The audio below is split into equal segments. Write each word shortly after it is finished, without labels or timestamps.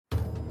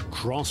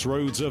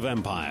Crossroads of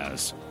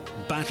empires,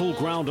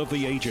 battleground of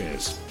the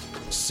ages,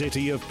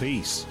 city of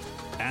peace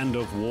and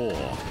of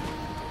war.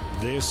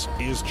 This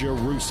is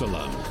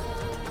Jerusalem,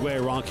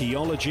 where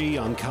archaeology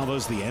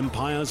uncovers the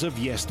empires of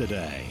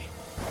yesterday,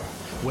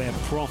 where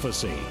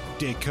prophecy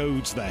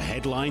decodes the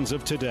headlines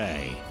of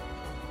today.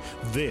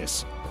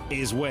 This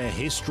is where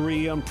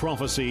history and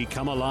prophecy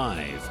come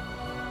alive.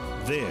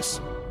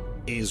 This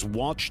is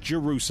Watch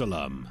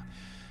Jerusalem.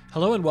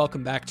 Hello and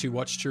welcome back to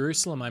Watch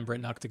Jerusalem. I'm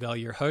Brent Noctegal,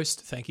 your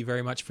host. Thank you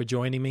very much for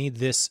joining me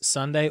this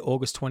Sunday,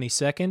 August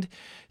 22nd.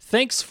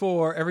 Thanks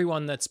for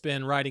everyone that's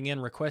been writing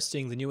in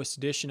requesting the newest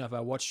edition of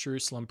our Watch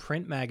Jerusalem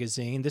print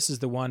magazine. This is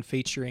the one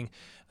featuring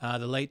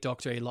the late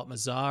Dr. Eilat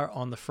Mazar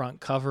on the front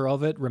cover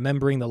of it,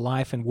 remembering the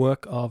life and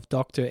work of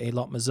Dr.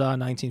 Eilat Mazar,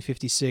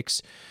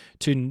 1956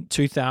 to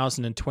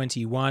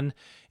 2021.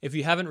 If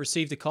you haven't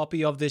received a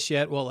copy of this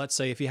yet, well, let's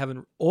say if you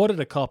haven't ordered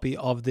a copy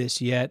of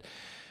this yet,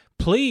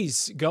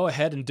 please go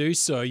ahead and do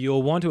so.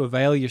 You'll want to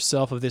avail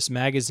yourself of this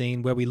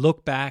magazine where we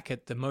look back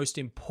at the most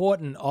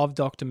important of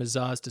Dr.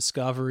 Mazar's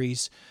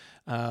discoveries,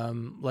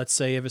 let's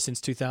say ever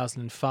since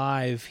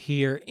 2005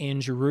 here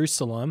in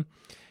Jerusalem.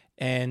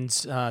 And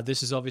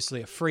this is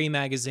obviously a free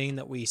magazine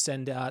that we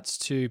send out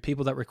to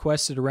people that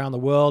request it around the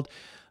world,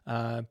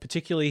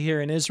 particularly here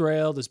in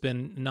Israel. There's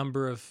been a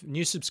number of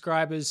new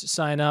subscribers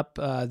sign up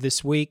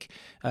this week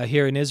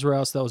here in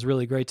Israel, so that was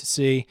really great to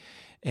see.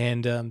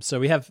 And so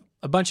we have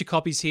a bunch of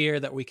copies here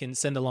that we can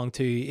send along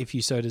to you if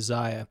you so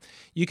desire.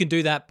 You can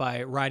do that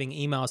by writing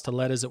emails to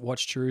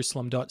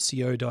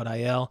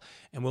letters@watchjerusalem.co.il,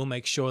 and we'll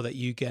make sure that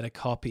you get a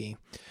copy.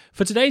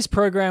 For today's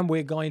program,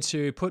 we're going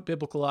to put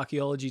biblical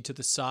archaeology to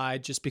the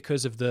side just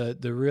because of the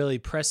really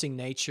pressing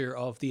nature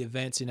of the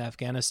events in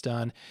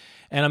Afghanistan.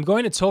 And I'm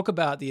going to talk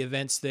about the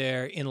events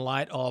there in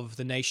light of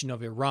the nation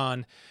of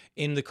Iran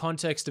in the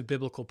context of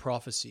biblical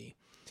prophecy.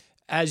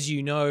 As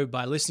you know,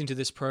 by listening to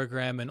this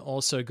program and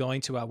also going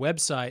to our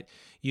website,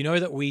 you know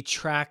that we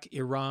track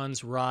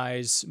Iran's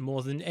rise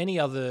more than any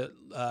other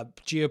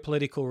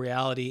geopolitical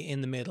reality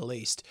in the Middle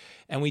East.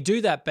 And we do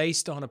that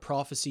based on a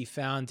prophecy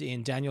found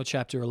in Daniel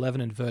chapter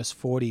 11 and verse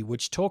 40,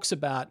 which talks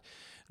about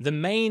the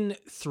main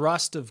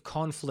thrust of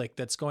conflict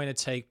that's going to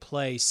take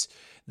place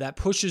that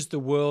pushes the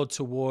world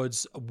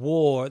towards a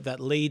war that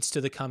leads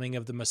to the coming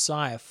of the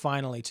Messiah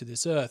finally to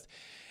this earth.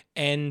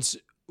 And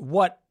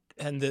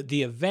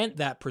the event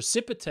that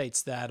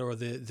precipitates that, or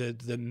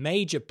the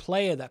major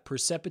player that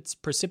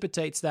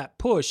precipitates that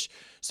push,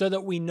 so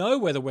that we know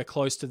whether we're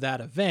close to that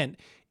event,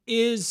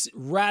 is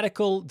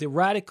the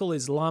radical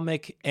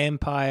Islamic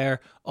Empire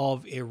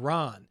of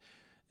Iran.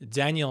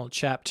 Daniel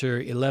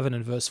chapter 11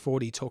 and verse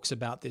 40 talks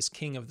about this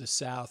king of the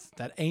south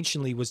that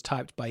anciently was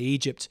typed by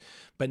Egypt,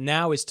 but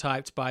now is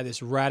typed by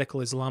this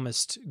radical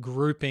Islamist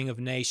grouping of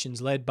nations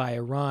led by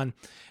Iran,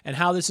 and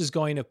how this is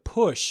going to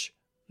push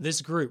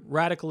this group,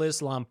 Radical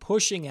Islam,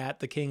 pushing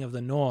at the King of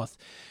the North,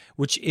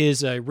 which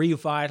is a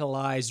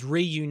revitalized,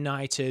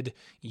 reunited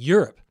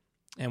Europe.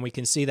 And we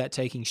can see that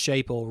taking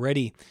shape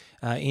already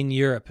in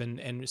Europe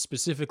and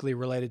specifically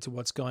related to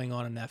what's going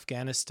on in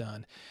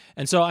Afghanistan.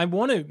 And so I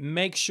want to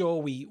make sure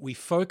we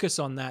focus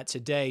on that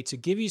today to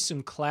give you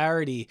some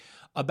clarity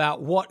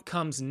about what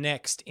comes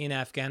next in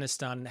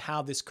Afghanistan and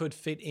how this could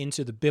fit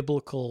into the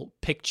biblical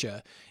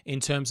picture in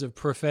terms of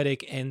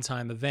prophetic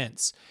end-time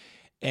events.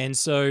 And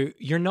so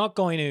you're not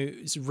going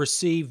to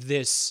receive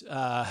this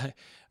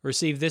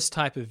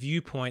type of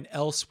viewpoint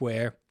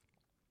elsewhere.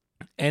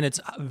 And it's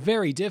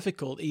very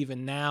difficult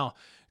even now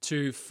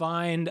to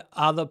find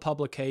other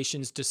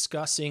publications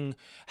discussing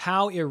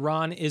how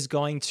Iran is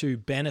going to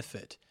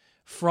benefit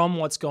from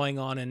what's going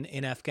on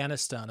in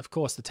Afghanistan. Of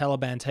course, the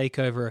Taliban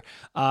takeover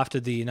after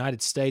the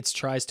United States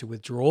tries to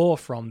withdraw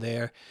from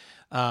there.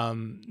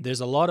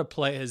 There's a lot of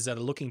players that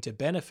are looking to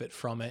benefit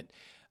from it.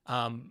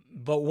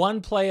 But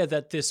one player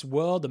that this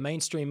world, the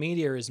mainstream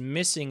media, is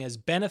missing as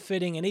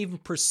benefiting and even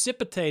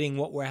precipitating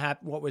what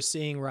we're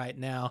seeing right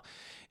now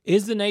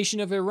is the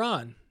nation of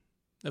Iran.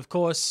 Of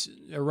course,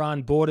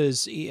 Iran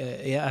borders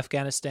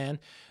Afghanistan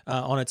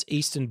on its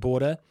eastern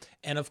border.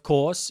 And of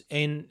course,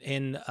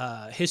 in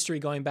history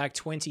going back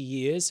 20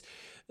 years,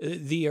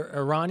 the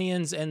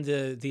Iranians and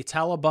the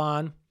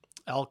Taliban,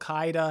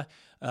 Al-Qaeda,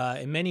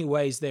 in many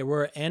ways, they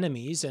were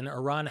enemies, and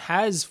Iran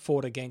has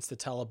fought against the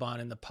Taliban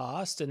in the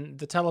past, and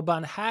the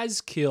Taliban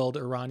has killed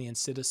Iranian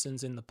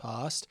citizens in the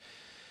past.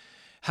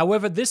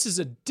 However, this is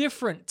a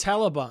different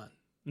Taliban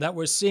that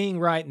we're seeing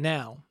right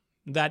now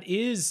that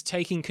is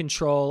taking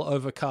control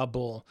over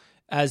Kabul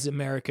as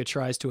America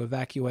tries to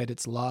evacuate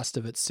its last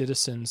of its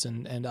citizens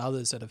and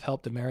others that have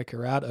helped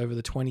America out over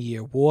the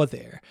 20-year war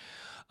there.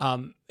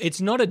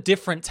 It's not a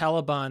different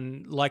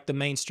Taliban like the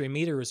mainstream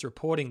media is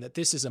reporting, that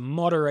this is a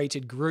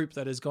moderated group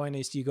that is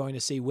you're going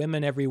to see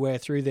women everywhere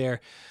through their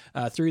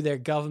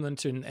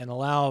government and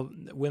allow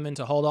women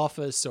to hold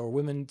office or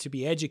women to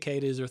be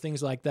educators or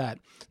things like that.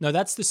 No,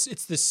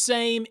 it's the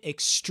same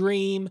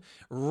extreme,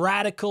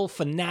 radical,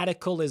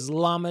 fanatical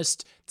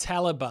Islamist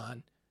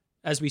Taliban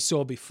as we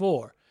saw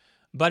before.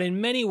 But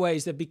in many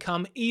ways, they've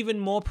become even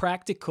more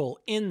practical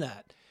in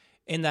that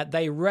in that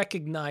they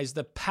recognize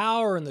the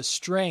power and the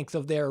strength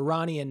of their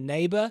Iranian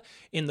neighbor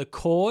in the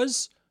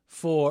cause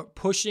for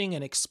pushing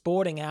and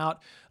exporting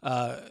out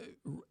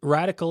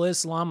radical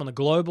Islam on the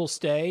global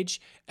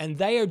stage, and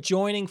they are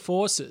joining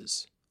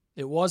forces.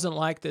 It wasn't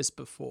like this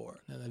before.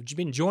 Now, they've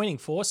been joining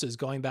forces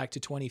going back to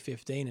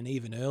 2015 and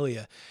even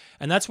earlier.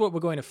 And that's what we're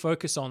going to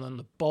focus on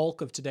the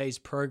bulk of today's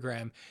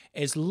program,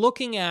 is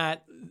looking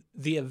at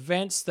the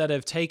events that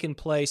have taken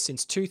place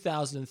since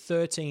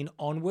 2013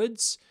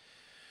 onwards,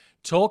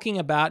 talking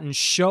about and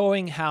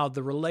showing how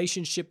the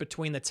relationship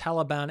between the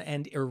Taliban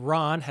and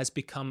Iran has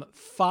become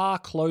far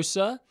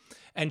closer,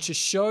 and to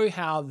show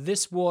how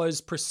this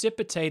was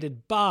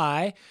precipitated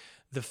by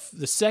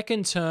the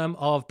second term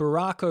of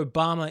Barack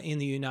Obama in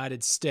the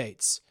United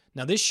States.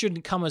 Now, this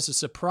shouldn't come as a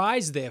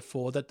surprise,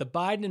 therefore, that the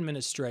Biden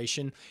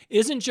administration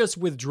isn't just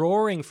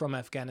withdrawing from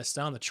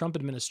Afghanistan. The Trump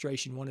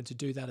administration wanted to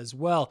do that as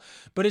well,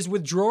 but is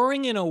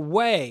withdrawing in a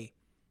way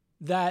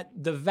that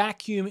the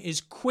vacuum is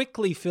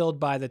quickly filled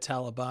by the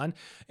Taliban,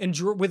 and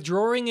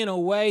withdrawing in a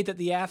way that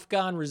the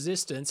Afghan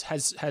resistance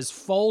has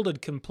folded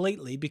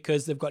completely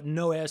because they've got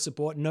no air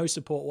support, no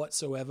support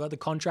whatsoever. The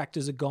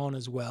contractors are gone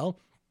as well.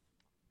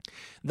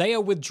 They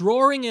are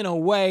withdrawing in a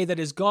way that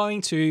is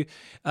going to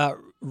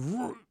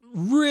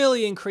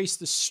really increase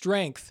the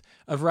strength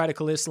of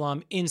radical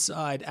Islam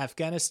inside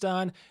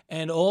Afghanistan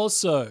and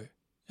also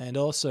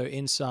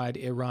inside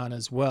Iran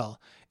as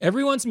well.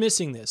 Everyone's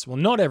missing this. Well,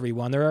 not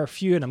everyone. There are a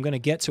few, and I'm going to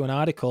get to an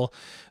article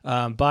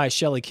by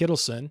Shelley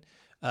Kittleson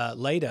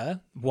later,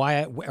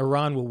 why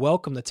Iran will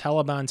welcome the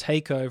Taliban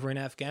takeover in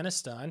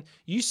Afghanistan.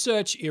 You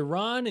search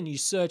Iran and you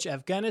search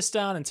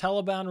Afghanistan and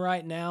Taliban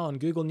right now on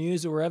Google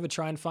News or wherever,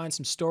 try and find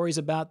some stories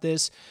about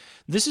this.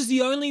 This is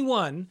the only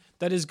one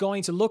that is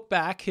going to look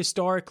back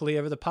historically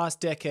over the past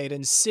decade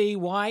and see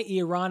why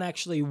Iran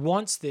actually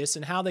wants this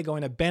and how they're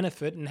going to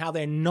benefit and how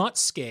they're not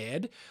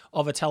scared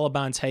of a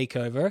Taliban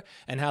takeover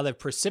and how they've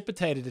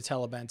precipitated a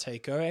Taliban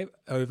takeover,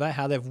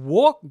 how they've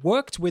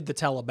worked with the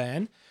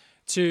Taliban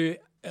to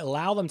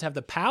allow them to have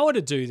the power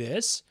to do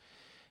this.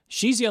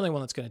 She's the only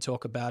one that's going to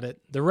talk about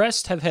it. The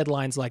rest have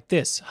headlines like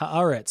this.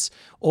 Haaretz,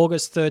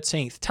 August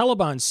 13th.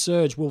 Taliban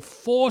surge will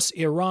force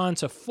Iran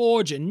to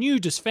forge a new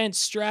defense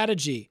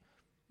strategy.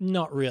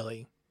 Not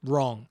really.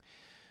 Wrong.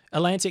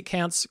 Atlantic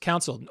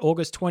Council,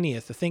 August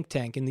 20th, a think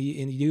tank in the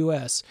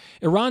US.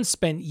 Iran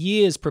spent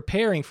years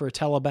preparing for a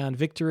Taliban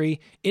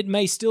victory. It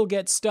may still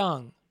get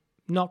stung.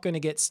 Not going to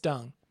get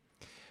stung.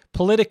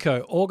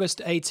 Politico,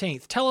 August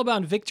 18th.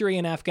 Taliban victory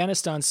in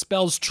Afghanistan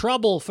spells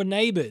trouble for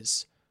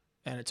neighbors.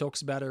 And it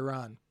talks about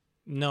Iran.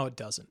 No, it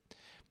doesn't.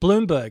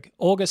 Bloomberg,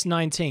 August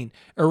 19.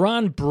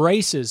 Iran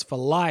braces for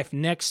life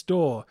next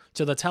door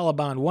to the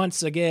Taliban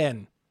once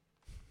again.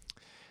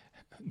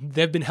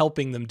 They've been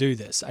helping them do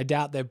this. I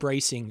doubt they're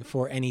bracing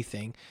for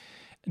anything.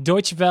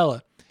 Deutsche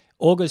Welle,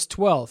 August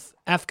 12th.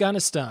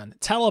 Afghanistan,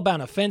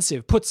 Taliban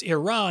offensive puts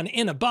Iran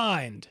in a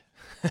bind.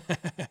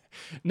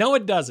 No,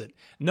 it doesn't.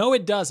 No,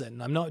 it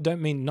doesn't. I'm not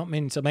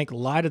meaning to make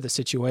light of the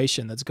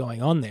situation that's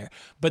going on there.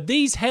 But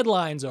these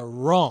headlines are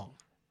wrong.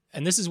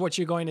 And this is what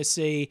you're going to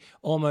see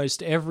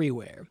almost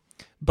everywhere.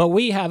 But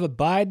we have a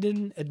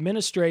Biden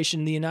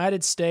administration in the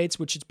United States,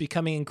 which is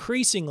becoming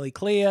increasingly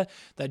clear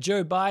that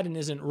Joe Biden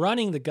isn't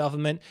running the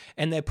government,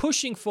 and they're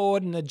pushing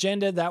forward an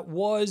agenda that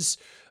was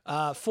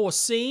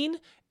foreseen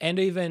and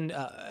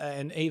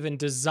even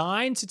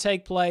designed to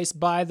take place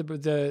by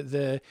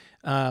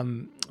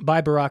by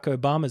Barack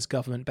Obama's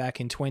government back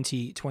in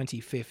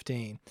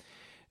 2015.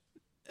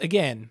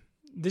 Again,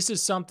 this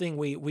is something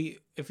we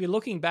if you're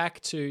looking back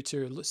to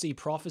see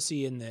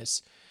prophecy in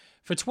this,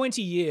 for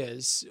 20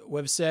 years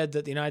we've said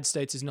that the United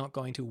States is not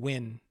going to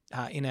win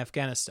in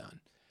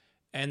Afghanistan.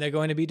 And they're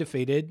going to be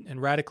defeated, and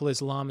radical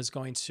Islam is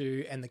going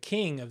to, and the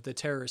king of the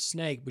terrorist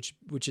snake,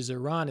 which is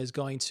Iran,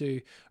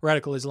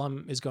 radical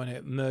Islam is going to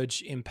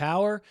emerge in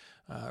power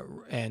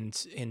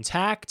and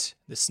intact,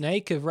 the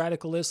snake of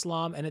radical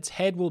Islam, and its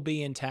head will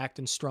be intact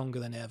and stronger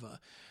than ever.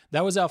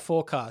 That was our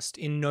forecast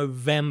in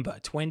November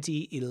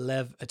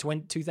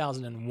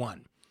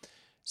 2001.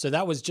 So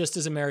that was just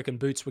as American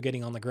boots were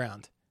getting on the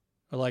ground.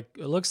 We're like,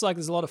 it looks like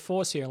there's a lot of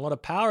force here, and a lot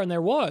of power, and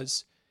there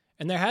was,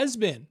 and there has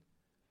been.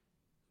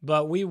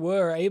 But we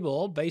were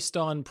able, based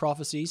on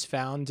prophecies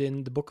found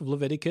in the book of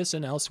Leviticus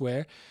and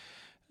elsewhere,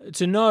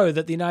 to know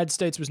that the United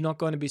States was not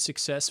going to be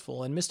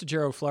successful. And Mr.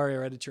 Gerald Flurry,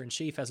 our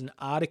editor-in-chief, has an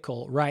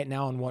article right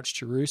now on Watch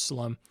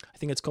Jerusalem. I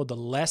think it's called The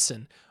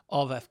Lesson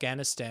of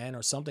Afghanistan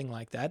or something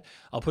like that.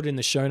 I'll put it in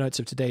the show notes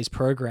of today's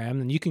program,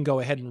 and you can go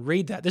ahead and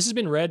read that. This has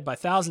been read by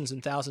thousands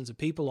and thousands of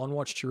people on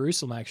Watch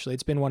Jerusalem, actually.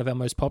 It's been one of our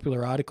most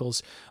popular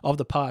articles of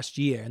the past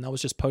year, and that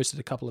was just posted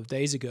a couple of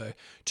days ago,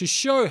 to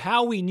show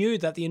how we knew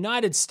that the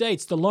United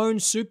States, the lone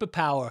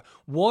superpower,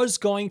 was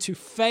going to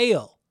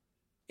fail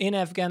in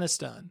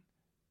Afghanistan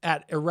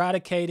at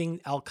eradicating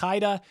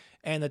Al-Qaeda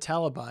and the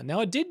Taliban. Now,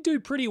 it did do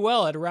pretty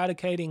well at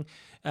eradicating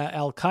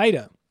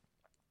Al-Qaeda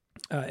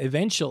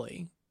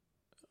eventually,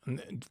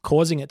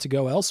 causing it to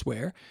go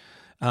elsewhere.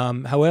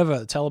 However,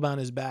 the Taliban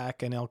is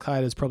back, and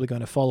Al-Qaeda is probably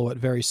going to follow it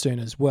very soon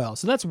as well.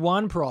 So that's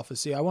one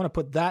prophecy. I want to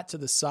put that to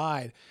the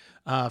side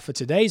for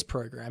today's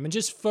program and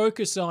just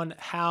focus on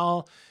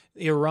how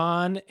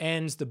Iran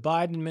and the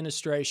Biden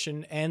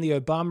administration and the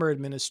Obama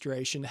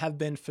administration have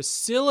been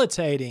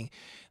facilitating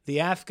the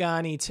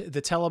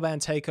Taliban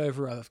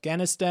takeover of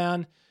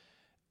Afghanistan,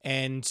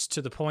 and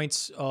to the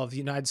point of the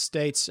United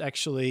States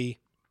actually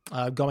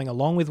going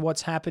along with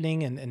what's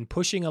happening and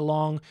pushing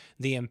along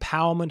the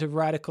empowerment of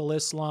radical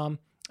Islam.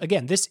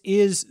 Again, this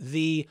is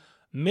the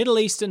Middle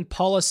Eastern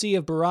policy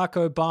of Barack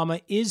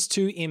Obama, is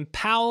to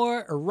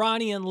empower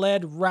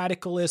Iranian-led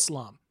radical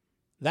Islam.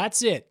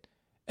 That's it.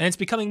 And it's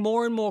becoming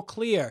more and more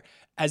clear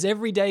as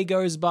every day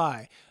goes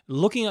by.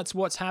 Looking at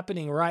what's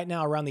happening right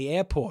now around the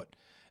airport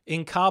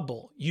in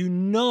Kabul, you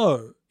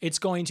know it's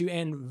going to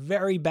end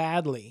very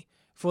badly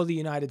for the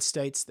United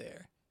States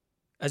there,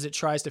 as it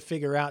tries to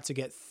figure out to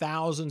get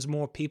thousands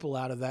more people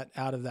out of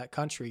that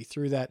country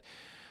through that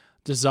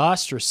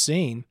disastrous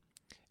scene.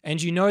 And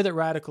you know that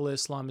radical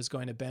Islam is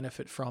going to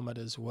benefit from it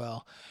as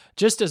well.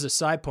 Just as a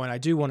side point, I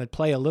do want to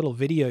play a little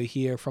video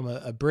here from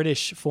a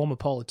British former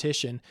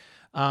politician,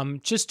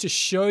 just to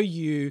show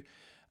you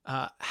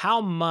how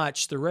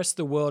much the rest of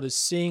the world is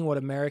seeing what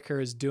America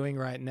is doing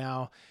right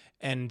now,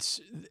 and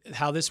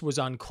how this was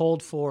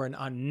uncalled for and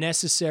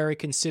unnecessary,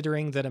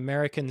 considering that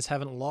Americans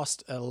haven't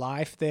lost a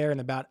life there in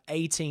about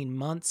 18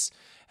 months,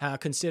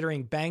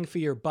 considering bang for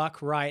your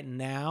buck right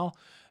now,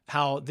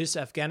 how this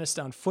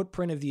Afghanistan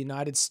footprint of the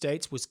United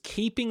States was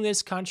keeping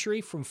this country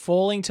from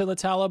falling to the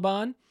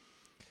Taliban.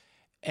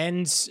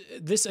 And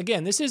this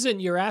isn't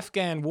your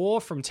Afghan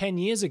war from 10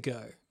 years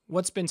ago.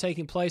 What's been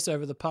taking place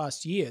over the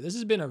past year. This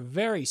has been a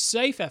very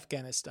safe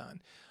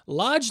Afghanistan,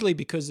 largely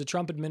because the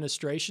Trump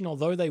administration,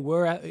 although they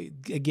were,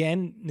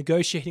 again,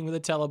 negotiating with the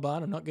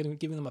Taliban, I'm not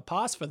giving them a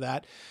pass for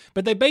that,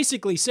 but they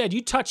basically said,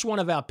 you touch one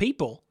of our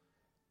people,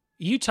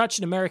 you touch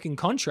an American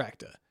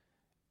contractor,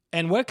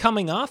 and we're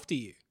coming after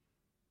you.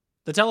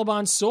 The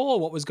Taliban saw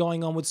what was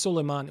going on with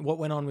Soleimani, what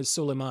went on with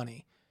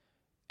Soleimani,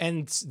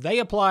 and they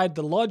applied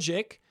the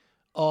logic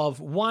of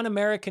one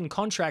American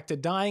contractor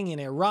dying in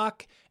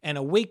Iraq and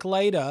a week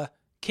later,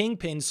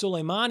 Kingpin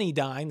Soleimani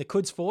dying, the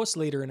Quds Force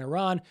leader in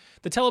Iran.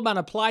 The Taliban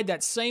applied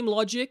that same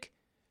logic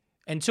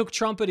and took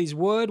Trump at his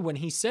word when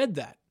he said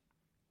that.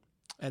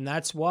 And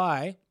that's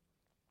why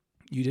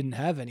you didn't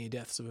have any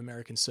deaths of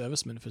American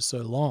servicemen for so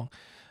long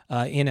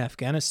in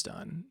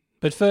Afghanistan.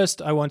 But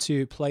first, I want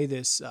to play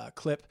this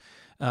clip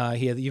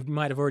here. You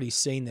might have already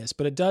seen this,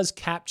 but it does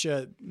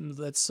capture,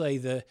 let's say,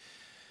 the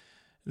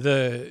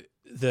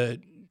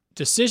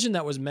decision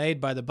that was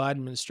made by the Biden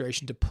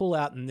administration to pull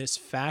out in this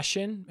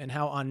fashion, and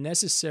how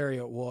unnecessary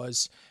it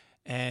was,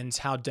 and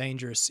how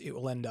dangerous it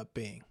will end up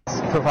being.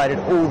 Provided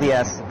all the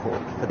air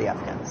support for the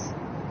Afghans.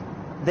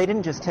 They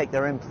didn't just take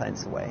their own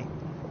planes away.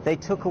 They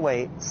took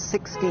away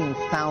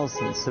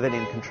 16,000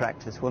 civilian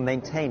contractors who were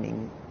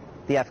maintaining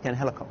the Afghan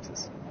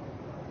helicopters.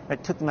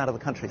 It took them out of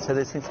the country, so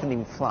those things couldn't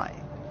even fly.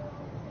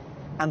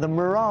 And the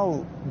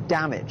morale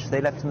damage they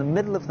left in the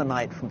middle of the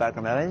night from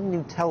Bagram. I didn't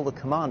even tell the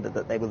commander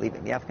that they were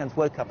leaving. The Afghans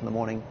woke up in the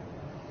morning,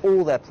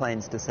 all their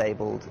planes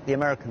disabled. The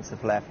Americans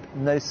have left,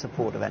 no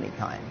support of any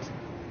kind.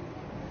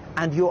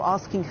 And you're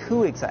asking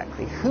who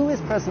exactly? Who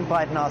is President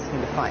Biden asking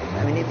to fight?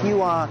 I mean, if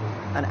you are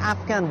an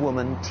Afghan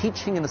woman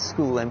teaching in a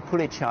school in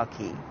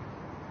Pulichaki,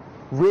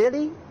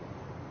 really?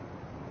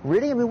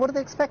 Really? I mean, what are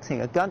they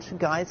expecting? A bunch of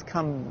guys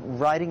come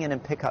riding in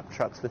pickup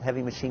trucks with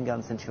heavy machine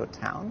guns into your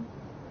town?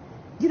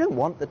 You don't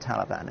want the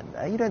Taliban in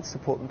there. You don't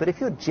support them. But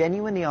if you're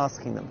genuinely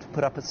asking them to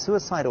put up a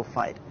suicidal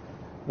fight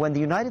when the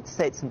United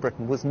States and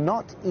Britain was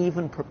not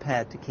even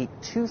prepared to keep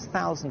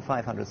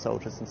 2,500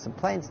 soldiers and some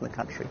planes in the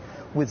country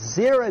with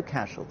zero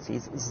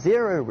casualties,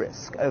 zero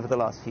risk over the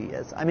last few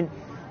years, I mean,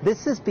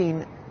 this has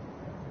been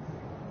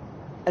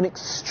an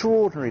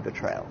extraordinary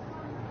betrayal.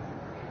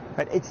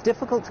 Right? It's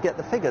difficult to get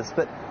the figures,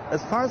 but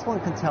as far as one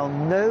can tell,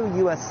 no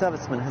U.S.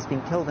 serviceman has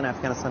been killed in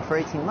Afghanistan for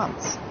 18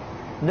 months.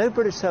 No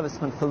British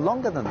serviceman for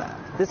longer than that.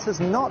 This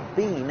has not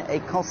been a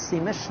costly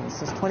mission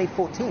since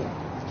 2014.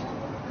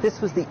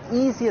 This was the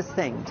easiest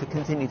thing to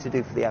continue to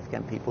do for the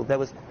Afghan people. There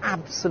was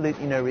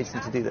absolutely no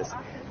reason to do this.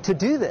 To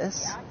do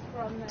this,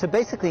 to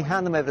basically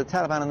hand them over to the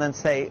Taliban and then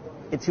say,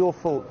 it's your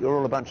fault, you're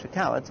all a bunch of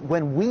cowards,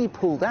 when we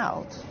pulled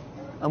out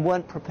and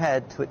weren't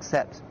prepared to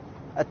accept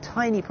a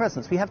tiny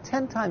presence. We have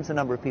 10 times the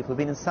number of people who have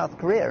been in South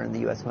Korea in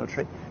the US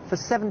military for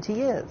 70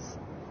 years.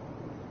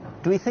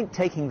 Do we think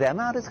taking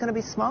them out is going to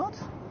be smart?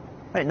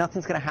 Right,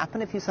 nothing's going to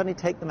happen if you suddenly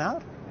take them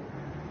out?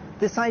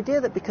 This idea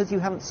that because you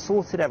haven't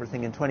sorted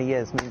everything in 20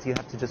 years means you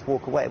have to just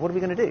walk away. What are we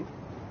going to do?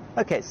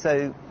 Okay,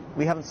 so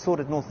we haven't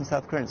sorted North and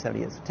South Korea in 70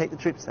 years. Take the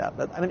troops out.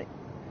 I mean,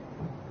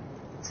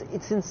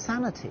 it's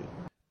insanity.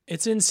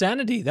 It's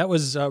insanity. That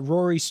was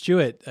Rory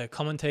Stewart, a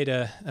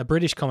commentator, a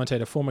British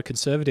commentator, former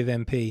Conservative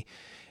MP.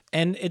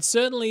 And it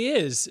certainly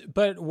is.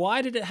 But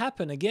why did it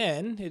happen?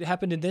 Again, it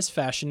happened in this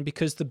fashion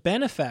because the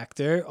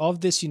benefactor of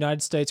this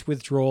United States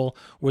withdrawal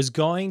was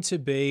going to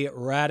be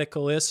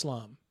radical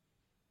Islam.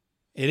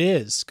 It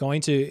is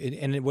going to,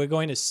 and we're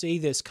going to see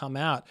this come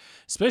out,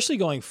 especially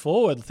going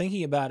forward,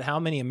 thinking about how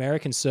many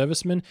American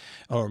servicemen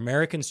or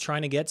Americans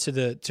trying to get to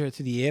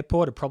the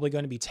airport are probably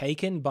going to be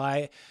taken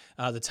by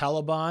the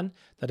Taliban,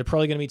 that are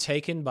probably going to be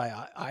taken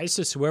by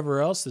ISIS,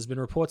 whoever else. There's been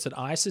reports that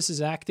ISIS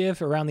is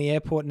active around the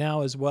airport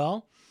now as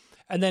well.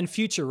 And then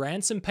future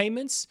ransom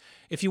payments.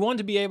 If you want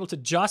to be able to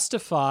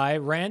justify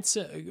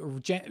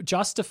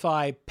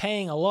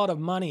paying a lot of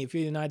money, if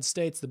you're the United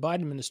States, the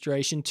Biden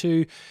administration,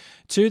 to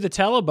the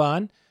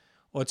Taliban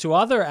or to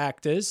other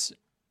actors,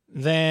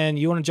 then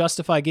you want to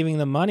justify giving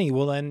them money.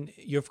 Well, then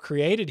you've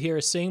created here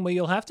a scene where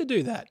you'll have to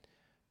do that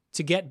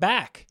to get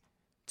back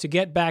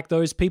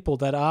those people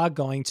that are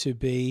going to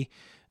be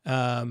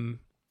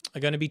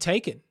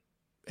taken.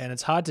 And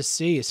it's hard to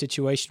see a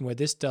situation where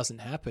this doesn't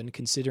happen,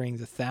 considering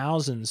the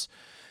thousands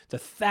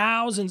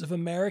of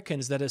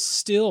Americans that are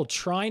still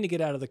trying to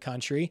get out of the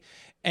country,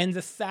 and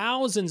the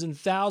thousands and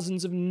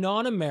thousands of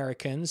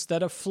non-Americans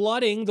that are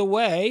flooding the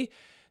way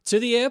to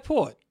the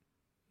airport.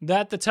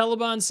 That the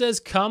Taliban says,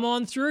 come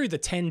on through the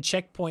 10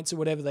 checkpoints or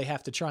whatever they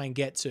have to try and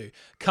get to.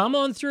 Come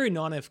on through,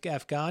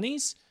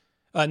 non-Afghanis,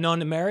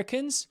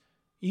 non-Americans.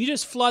 You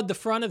just flood the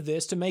front of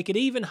this to make it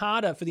even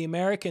harder for the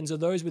Americans or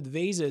those with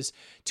visas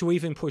to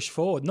even push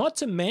forward. Not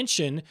to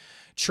mention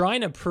trying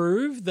to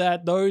prove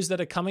that those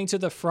that are coming to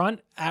the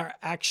front are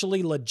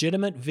actually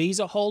legitimate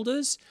visa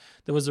holders.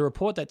 There was a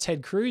report that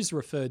Ted Cruz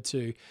referred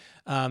to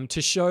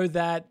show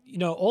that,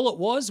 all it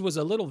was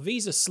a little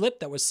visa slip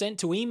that was sent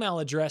to email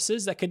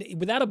addresses that could,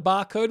 without a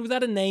barcode,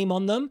 without a name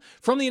on them,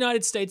 from the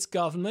United States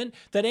government,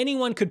 that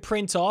anyone could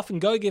print off and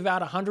go give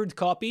out 100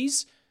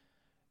 copies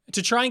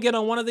to try and get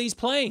on one of these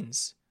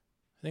planes.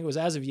 I think it was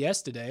as of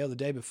yesterday or the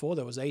day before,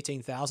 there was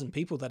 18,000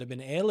 people that have been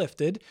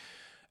airlifted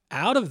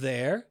out of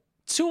there.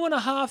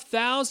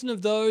 2,500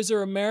 of those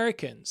are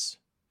Americans.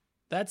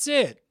 That's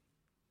it.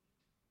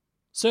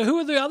 So who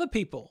are the other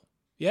people?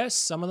 Yes,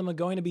 some of them are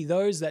going to be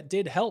those that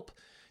did help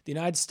the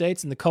United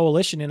States and the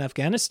coalition in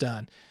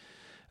Afghanistan.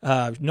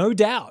 No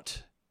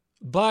doubt.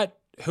 But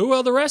who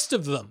are the rest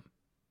of them?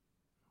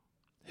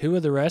 Who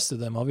are the rest of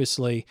them?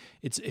 Obviously,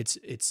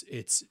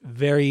 it's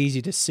very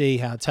easy to see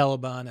how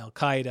Taliban,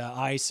 Al-Qaeda,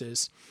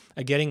 ISIS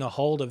are getting a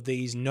hold of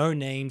these no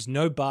names,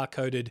 no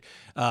barcoded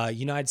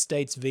United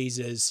States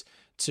visas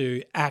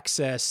to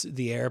access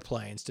the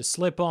airplanes, to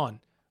slip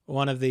on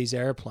one of these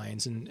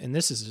airplanes. And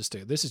this is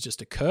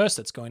just a curse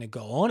that's going to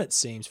go on, it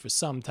seems, for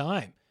some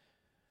time.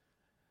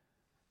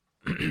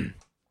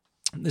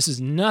 This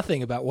is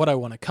nothing about what I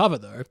want to cover,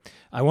 though.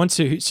 I want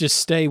to just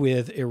stay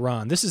with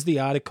Iran. This is the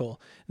article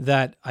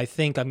that I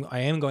think I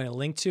am going to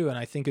link to, and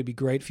I think it would be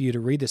great for you to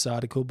read this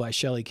article by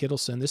Shelley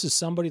Kittleson. This is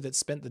somebody that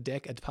spent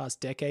the past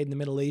decade in the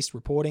Middle East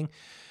reporting,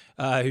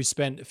 who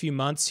spent a few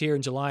months here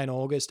in July and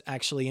August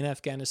actually in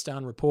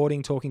Afghanistan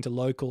reporting, talking to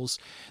locals.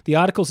 The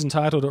article's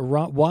entitled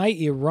Why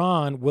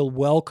Iran Will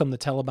Welcome the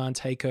Taliban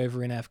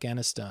Takeover in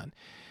Afghanistan.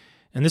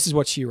 And this is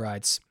what she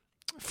writes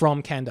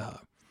from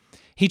Kandahar.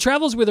 He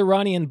travels with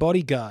Iranian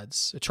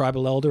bodyguards, a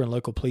tribal elder and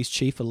local police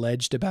chief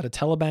alleged about a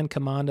Taliban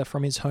commander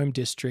from his home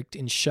district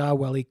in Shah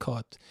Wali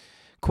Kot.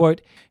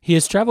 Quote, he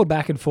has traveled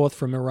back and forth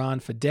from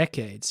Iran for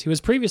decades. He was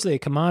previously a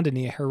commander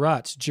near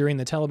Herat during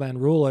the Taliban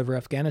rule over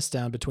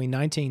Afghanistan between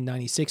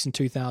 1996 and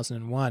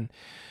 2001.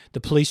 The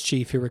police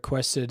chief who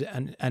requested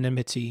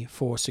anonymity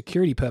for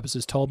security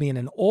purposes told me in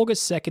an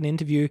August 2nd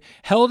interview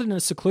held in a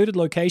secluded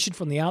location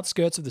from the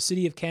outskirts of the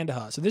city of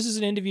Kandahar. So this is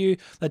an interview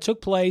that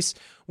took place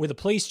with a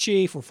police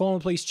chief or former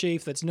police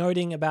chief that's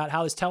noting about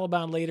how this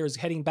Taliban leader is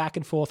heading back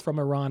and forth from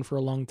Iran for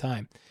a long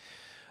time.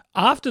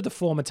 After the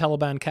former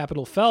Taliban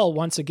capital fell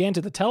once again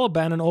to the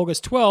Taliban on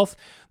August 12th,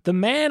 the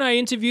man I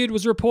interviewed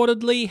was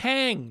reportedly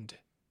hanged.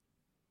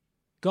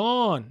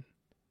 Gone.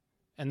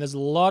 And there's a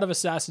lot of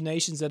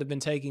assassinations that have been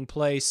taking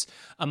place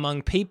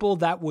among people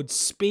that would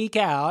speak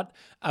out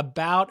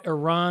about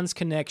Iran's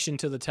connection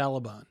to the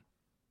Taliban.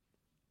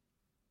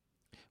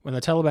 When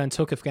the Taliban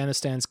took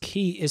Afghanistan's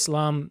key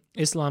Islam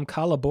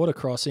Kala border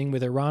crossing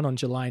with Iran on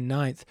July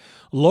 9th,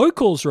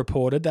 locals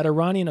reported that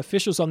Iranian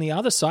officials on the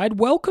other side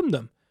welcomed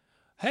them.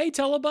 Hey,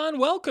 Taliban,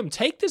 welcome.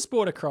 Take this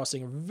border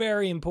crossing, a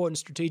very important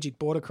strategic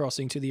border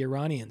crossing to the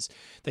Iranians.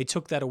 They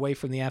took that away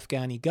from the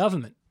Afghani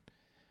government.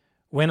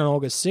 When on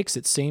August 6th,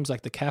 it seems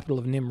like the capital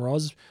of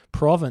Nimroz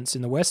province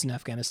in the western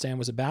Afghanistan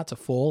was about to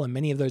fall, and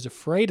many of those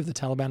afraid of the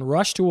Taliban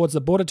rushed towards the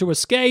border to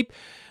escape,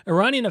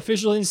 Iranian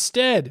officials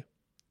instead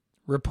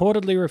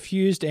reportedly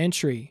refused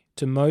entry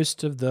to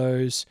most of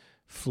those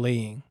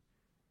fleeing.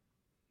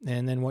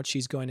 And then what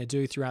she's going to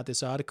do throughout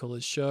this article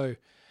is show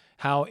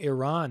how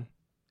Iran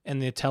and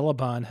the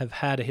Taliban have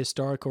had a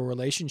historical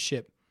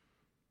relationship,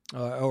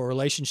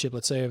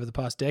 let's say, over the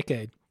past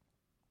decade.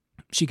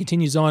 She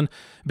continues on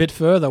a bit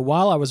further.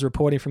 While I was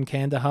reporting from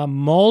Kandahar,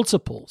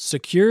 multiple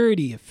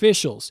security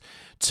officials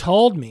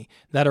told me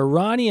that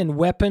Iranian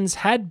weapons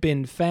had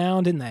been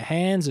found in the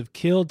hands of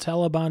killed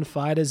Taliban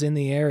fighters in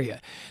the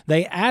area.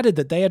 They added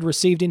that they had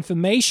received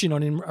information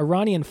on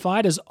Iranian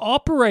fighters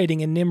operating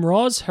in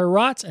Nimroz,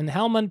 Herat, and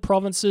Helmand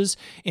provinces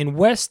in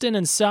western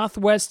and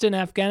southwestern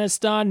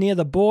Afghanistan near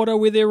the border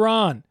with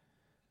Iran.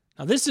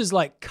 Now, this is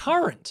like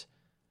current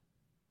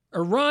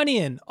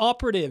Iranian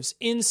operatives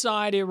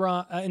inside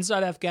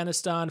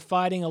Afghanistan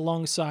fighting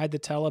alongside the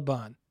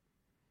Taliban.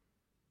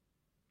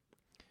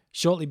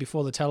 Shortly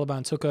before the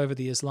Taliban took over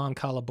the Islam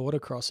Kala border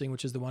crossing,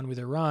 which is the one with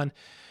Iran,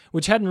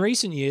 which had in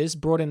recent years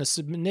brought in a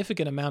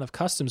significant amount of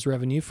customs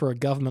revenue for a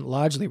government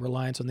largely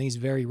reliant on these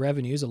very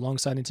revenues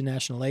alongside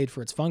international aid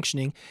for its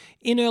functioning,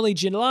 in early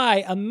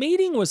July, a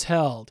meeting was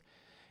held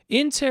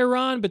in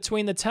Tehran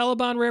between the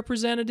Taliban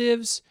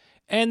representatives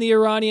and the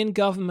Iranian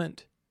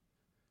government.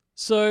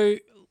 So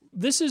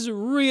this is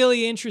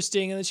really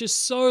interesting, and there's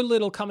just so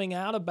little coming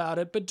out about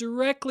it, but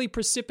directly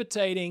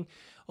precipitating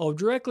or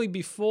directly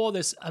before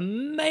this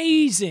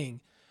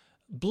amazing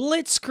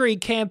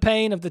blitzkrieg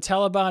campaign of the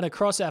Taliban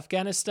across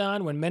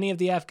Afghanistan, when many of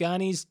the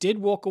Afghanis did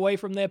walk away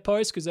from their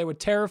posts because they were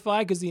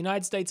terrified because the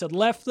United States had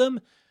left them,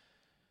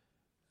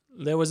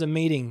 there was a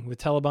meeting with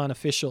Taliban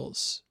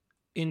officials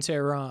in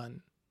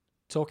Tehran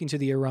talking to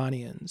the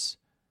Iranians.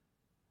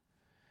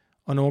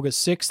 On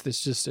August 6th,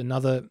 there's just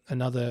another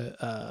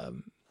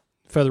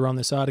further on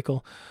this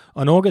article.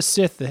 On August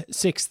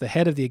 6th, the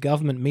head of the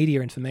Government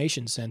Media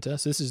Information Center,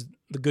 so this is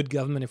the good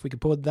government, if we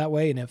could put it that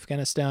way, in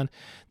Afghanistan,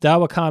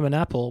 Dawa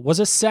Karmanapal, was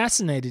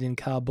assassinated in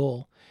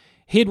Kabul.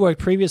 He had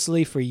worked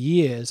previously for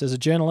years as a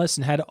journalist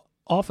and had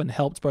often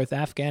helped both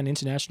Afghan and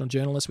international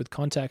journalists with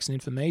contacts and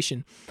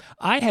information.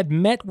 I had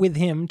met with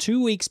him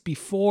 2 weeks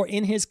before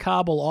in his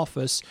Kabul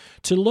office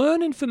to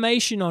learn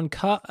information on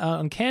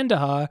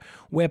Kandahar,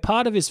 where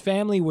part of his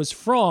family was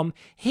from.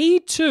 He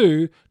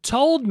too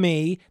told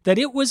me that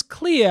it was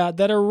clear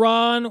that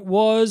Iran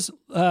was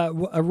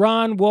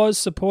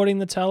supporting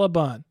the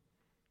Taliban.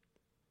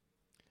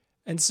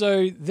 And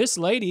so this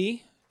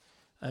lady,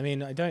 I mean,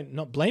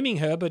 not blaming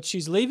her, but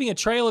she's leaving a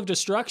trail of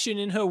destruction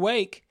in her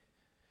wake.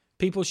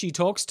 People she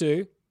talks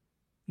to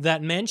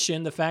that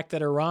mention the fact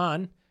that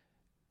Iran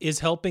is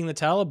helping the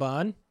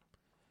Taliban,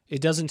 it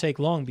doesn't take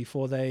long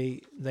before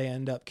they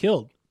end up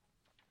killed.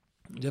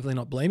 I'm definitely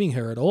not blaming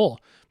her at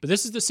all. But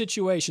this is the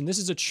situation. This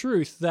is a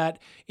truth that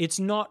it's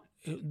not,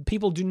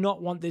 people do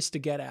not want this to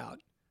get out.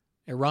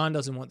 Iran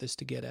doesn't want this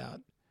to get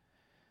out.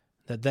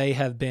 That they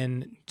have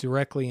been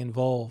directly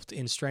involved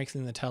in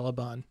strengthening the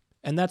Taliban.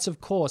 And that's, of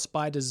course,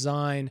 by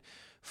design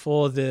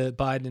for the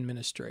Biden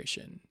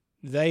administration.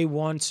 They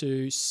want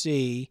to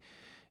see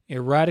a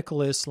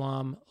radical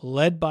Islam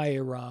led by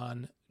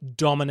Iran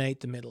dominate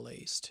the Middle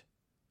East.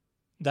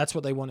 That's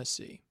what they want to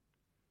see.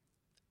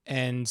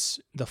 And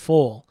the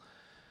fall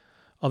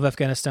of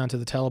Afghanistan to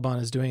the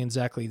Taliban is doing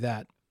exactly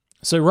that.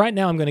 So right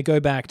now I'm going to go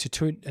back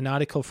to an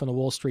article from the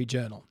Wall Street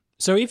Journal.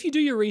 So if you do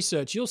your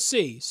research, you'll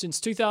see since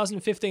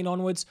 2015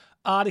 onwards,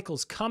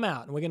 articles come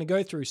out, and we're going to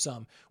go through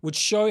some, which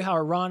show how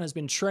Iran has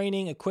been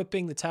training,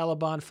 equipping the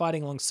Taliban,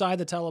 fighting alongside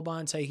the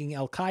Taliban, taking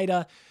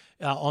Al-Qaeda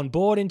on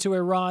board into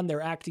Iran.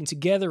 They're acting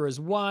together as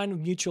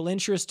one, mutual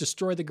interest,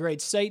 destroy the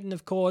great Satan,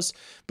 of course,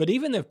 but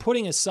even they're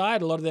putting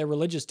aside a lot of their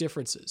religious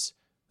differences.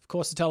 Of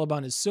course, the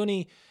Taliban is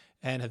Sunni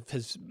and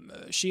has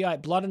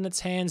Shiite blood in its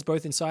hands,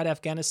 both inside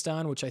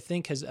Afghanistan, which I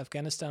think has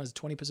Afghanistan as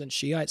 20%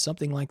 Shiite,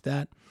 something like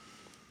that.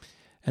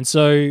 And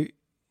so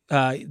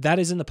that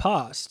is in the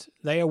past.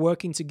 They are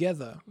working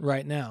together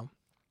right now.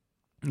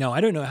 Now,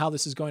 I don't know how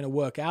this is going to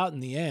work out in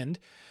the end,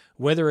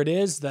 whether it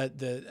is that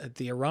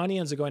the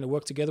Iranians are going to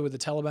work together with the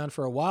Taliban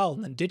for a while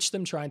and then ditch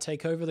them, try and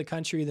take over the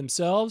country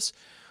themselves,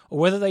 or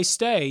whether they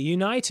stay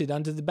united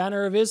under the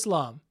banner of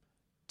Islam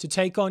to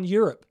take on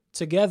Europe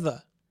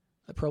together.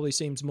 That probably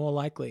seems more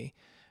likely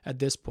at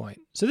this point.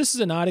 So this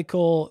is an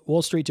article,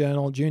 Wall Street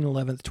Journal, June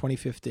 11th,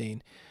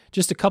 2015.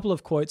 Just a couple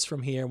of quotes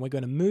from here, and we're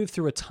going to move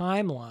through a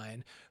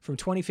timeline from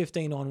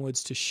 2015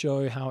 onwards to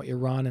show how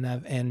Iran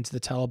and the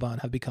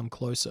Taliban have become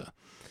closer.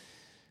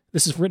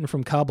 This is written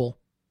from Kabul,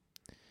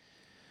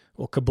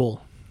 or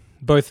Kabul.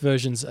 Both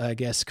versions, I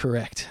guess,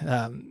 correct.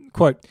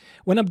 Quote,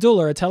 when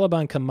Abdullah, a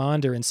Taliban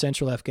commander in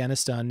central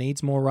Afghanistan,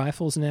 needs more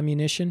rifles and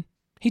ammunition,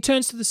 he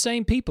turns to the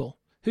same people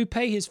who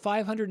pay his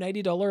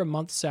 $580 a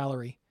month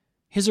salary,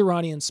 his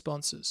Iranian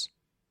sponsors.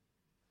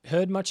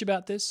 Heard much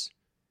about this?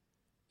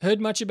 That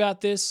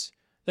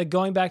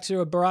going back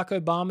to Barack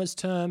Obama's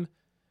term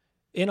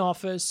in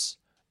office,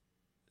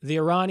 the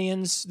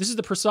Iranians, this is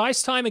the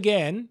precise time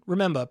again,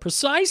 remember,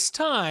 precise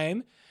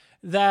time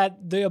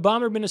that the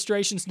Obama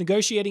administration is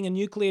negotiating a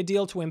nuclear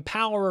deal to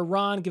empower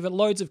Iran, give it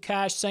loads of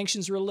cash,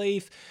 sanctions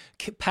relief,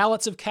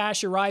 pallets of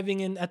cash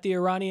arriving at the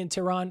Iranian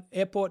Tehran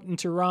airport in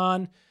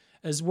Tehran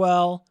as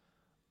well.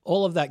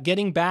 All of that,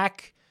 getting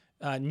back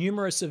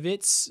numerous of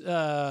its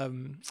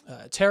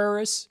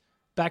terrorists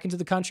back into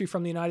the country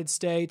from the United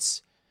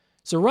States.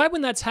 So right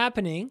when that's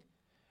happening,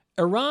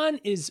 Iran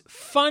is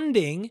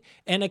funding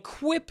and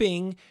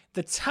equipping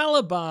the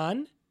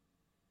Taliban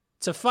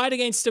to fight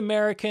against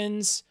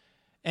Americans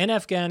and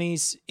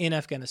Afghanis in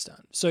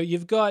Afghanistan. So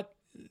you've got,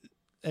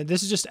 and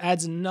this just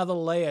adds another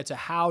layer to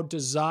how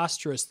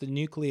disastrous the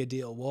nuclear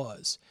deal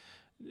was.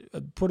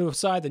 Put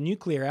aside the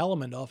nuclear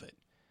element of it.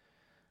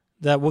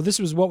 That, well, this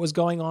was what was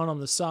going on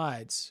the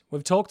sides.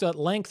 We've talked at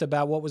length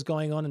about what was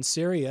going on in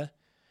Syria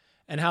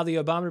and how the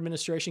Obama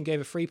administration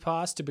gave a free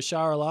pass to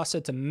Bashar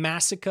al-Assad to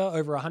massacre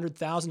over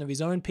 100,000 of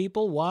his own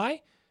people.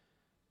 Why?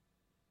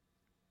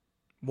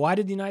 Why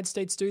did the United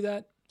States do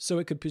that? So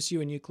it could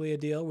pursue a nuclear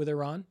deal with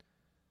Iran,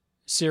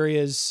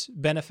 Syria's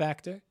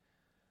benefactor.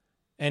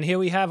 And here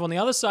we have on the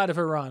other side of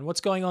Iran,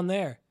 what's going on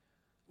there?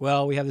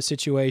 Well, we have the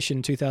situation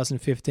in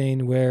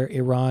 2015 where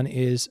Iran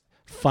is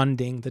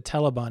funding the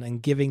Taliban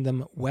and giving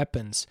them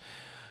weapons.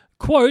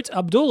 Quote,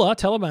 Abdullah,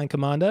 Taliban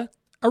commander,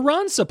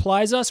 Iran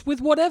supplies us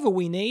with whatever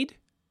we need.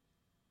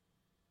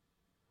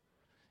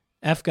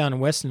 Afghan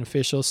and Western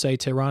officials say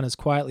Tehran has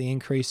quietly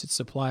increased its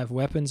supply of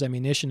weapons,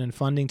 ammunition, and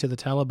funding to the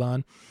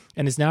Taliban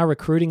and is now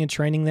recruiting and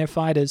training their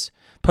fighters,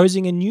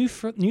 posing a new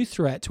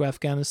threat to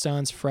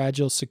Afghanistan's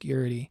fragile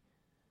security.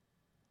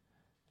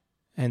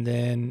 And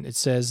then it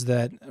says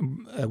that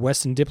a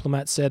Western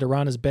diplomat said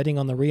Iran is betting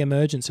on the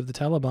re-emergence of the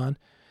Taliban.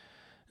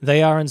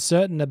 They are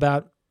uncertain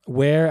about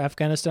where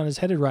Afghanistan is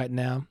headed right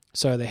now,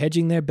 so they're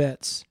hedging their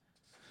bets.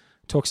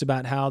 Talks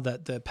about how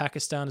that the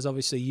Pakistan is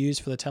obviously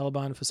used for the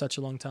Taliban for such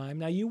a long time.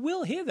 Now, you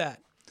will hear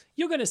that.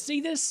 You're going to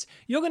see this.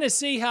 You're going to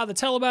see how the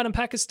Taliban and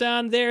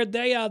Pakistan,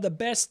 they are the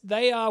best.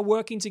 They are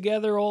working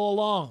together all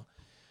along.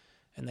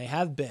 And they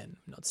have been.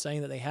 I'm not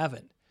saying that they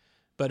haven't.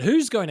 But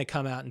who's going to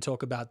come out and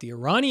talk about the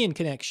Iranian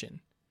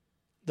connection?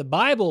 The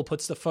Bible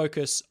puts the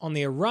focus on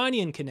the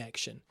Iranian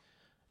connection,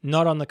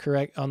 not on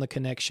the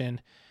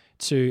connection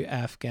to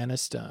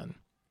Afghanistan,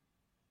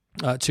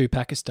 to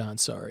Pakistan,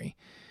 sorry.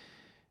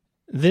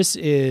 This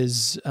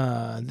is,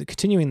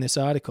 continuing this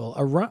article,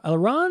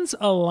 Iran's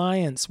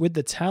alliance with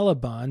the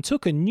Taliban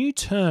took a new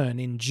turn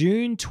in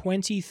June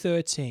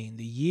 2013,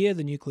 the year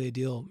the nuclear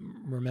deal,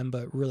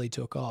 remember, really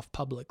took off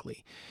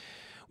publicly,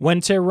 when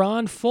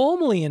Tehran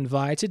formally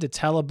invited a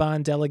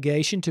Taliban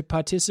delegation to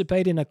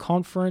participate in a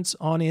conference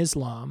on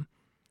Islam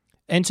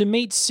and to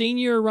meet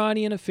senior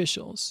Iranian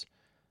officials.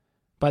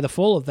 By the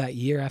fall of that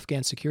year,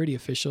 Afghan security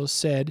officials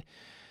said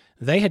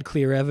they had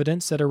clear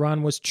evidence that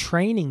Iran was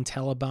training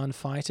Taliban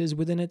fighters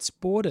within its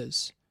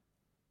borders.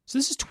 So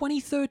this is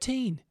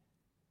 2013.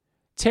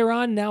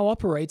 Tehran now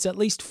operates at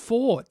least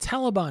 4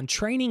 Taliban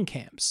training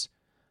camps,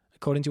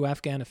 according to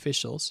Afghan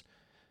officials,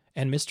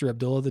 and Mr.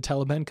 Abdullah, the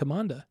Taliban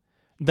commander.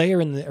 They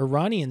are in the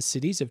Iranian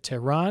cities of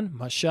Tehran,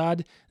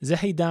 Mashhad,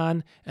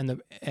 Zahedan,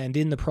 and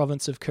in the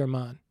province of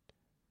Kerman.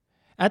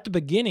 At the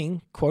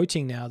beginning,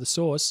 quoting now the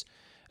source,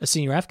 a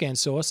senior Afghan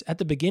source, at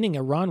the beginning,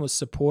 Iran was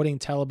supporting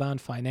Taliban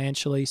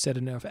financially, said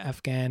an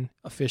Afghan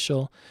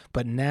official,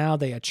 but now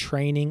they are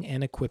training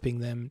and equipping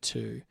them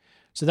too.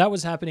 So that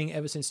was happening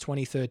ever since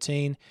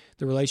 2013.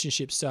 The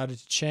relationship started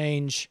to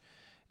change,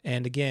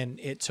 and again,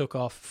 it took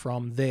off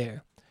from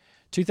there.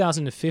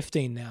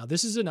 2015 now.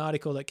 This is an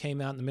article that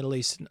came out in the Middle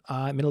East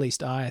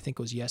Eye, I think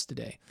it was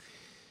yesterday.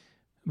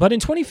 But in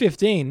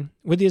 2015,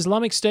 with the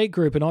Islamic State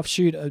group, an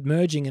offshoot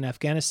emerging in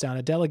Afghanistan,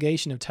 a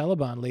delegation of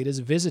Taliban leaders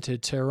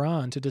visited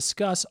Tehran to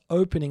discuss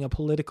opening a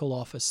political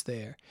office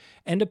there.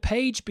 And a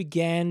page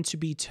began to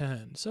be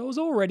turned. So it was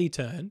already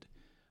turned,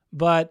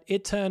 but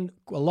it turned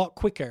a lot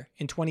quicker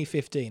in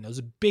 2015. It was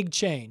a big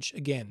change,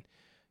 again,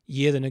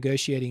 year the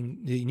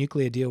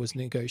nuclear deal was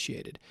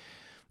negotiated.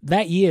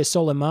 That year,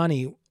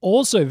 Soleimani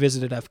also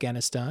visited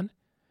Afghanistan,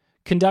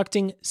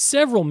 conducting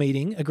several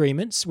meeting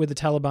agreements with the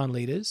Taliban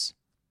leaders,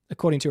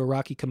 according to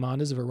Iraqi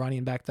commanders of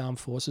Iranian-backed armed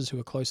forces who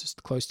are close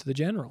to the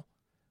general.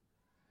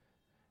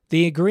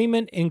 The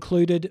agreement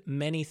included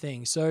many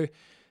things. So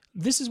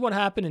this is what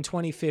happened in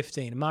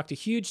 2015. It marked a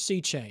huge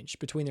sea change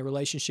between the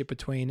relationship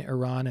between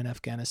Iran and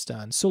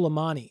Afghanistan.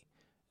 Soleimani,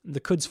 the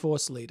Quds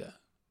Force leader,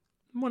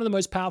 one of the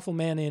most powerful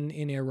men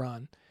in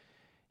Iran,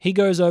 he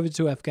goes over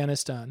to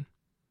Afghanistan,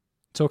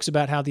 talks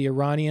about how the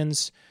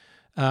Iranians,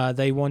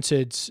 they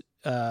wanted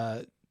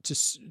to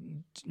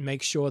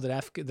make sure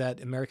that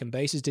American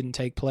bases didn't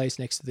take place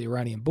next to the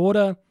Iranian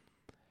border.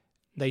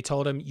 They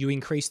told him, you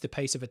increase the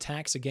pace of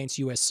attacks against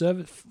U.S.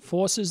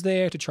 forces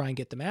there to try and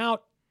get them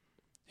out,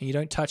 and you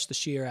don't touch the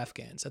Shia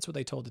Afghans. That's what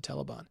they told the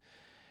Taliban.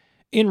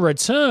 In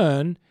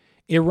return,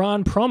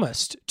 Iran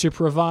promised to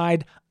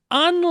provide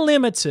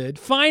unlimited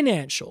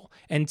financial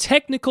and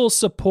technical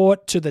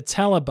support to the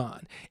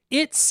Taliban.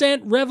 It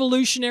sent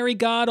Revolutionary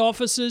Guard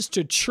officers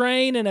to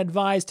train and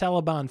advise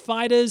Taliban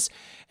fighters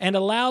and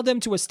allowed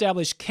them to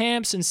establish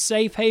camps and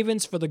safe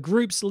havens for the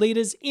group's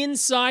leaders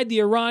inside the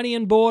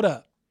Iranian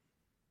border.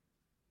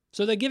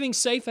 So they're giving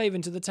safe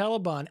haven to the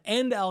Taliban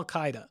and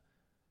Al-Qaeda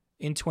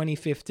in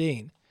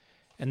 2015.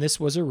 And this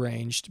was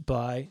arranged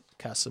by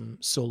Qasem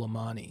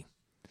Soleimani.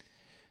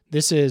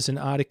 This is an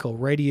article,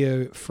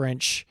 Radio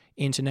French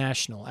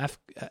International.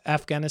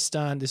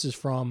 Afghanistan, this is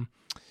from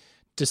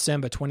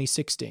December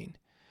 2016.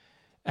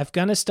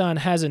 Afghanistan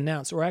has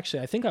announced, or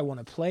actually, I think I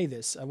want to play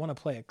this. I want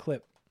to play a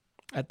clip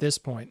at this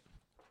point.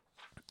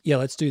 Yeah,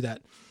 let's do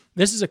that.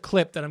 This is a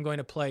clip that I'm going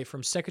to play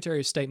from Secretary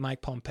of State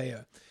Mike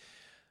Pompeo.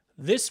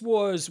 This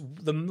was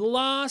the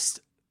last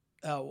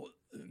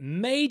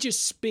major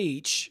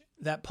speech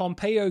that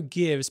Pompeo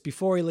gives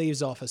before he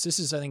leaves office. This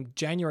is, I think,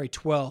 January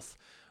 12th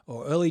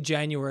or early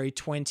January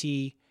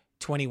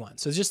 2021.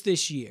 So just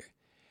this year.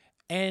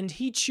 And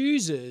he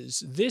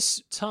chooses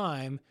this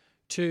time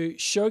to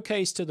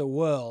showcase to the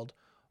world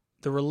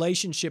the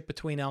relationship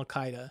between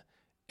Al-Qaeda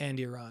and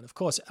Iran. Of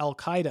course,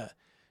 Al-Qaeda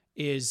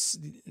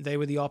they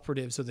were the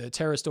operatives of the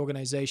terrorist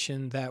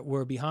organization that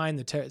were behind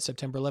the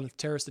September 11th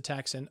terrorist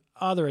attacks and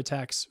other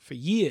attacks for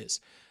years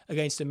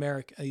against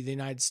America, the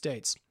United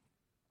States.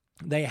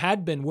 They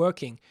had been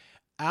working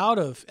out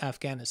of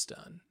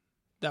Afghanistan.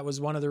 That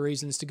was one of the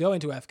reasons to go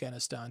into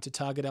Afghanistan, to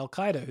target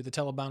Al-Qaeda, who the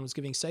Taliban was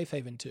giving safe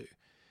haven to.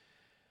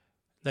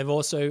 They've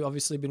also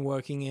obviously been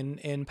working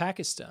in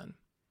Pakistan.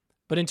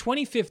 But in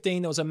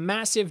 2015, there was a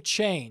massive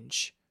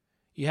change.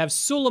 You have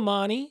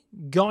Soleimani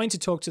going to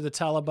talk to the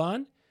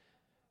Taliban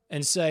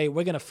and say,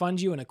 we're going to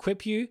fund you and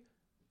equip you,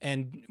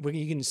 and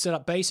you can set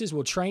up bases,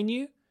 we'll train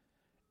you.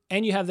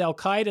 And you have the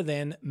Al-Qaeda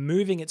then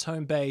moving its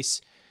home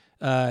base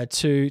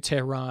to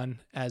Tehran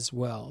as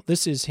well.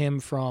 This is him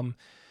from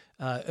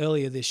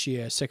earlier this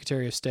year,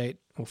 Secretary of State,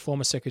 or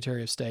former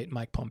Secretary of State,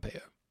 Mike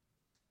Pompeo.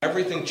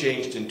 Everything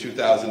changed in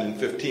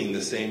 2015,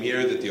 the same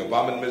year that the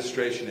Obama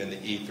administration and the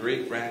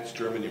E3, France,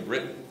 Germany, and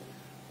Britain,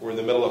 were in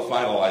the middle of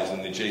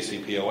finalizing the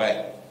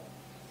JCPOA.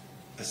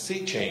 A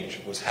sea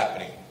change was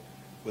happening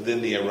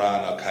within the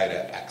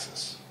Iran-Al-Qaeda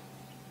axis.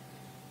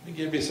 Let me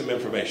give you some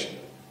information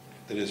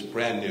that is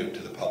brand new to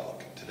the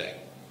public today.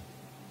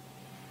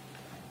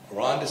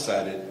 Iran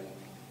decided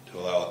to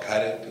allow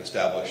Al-Qaeda to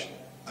establish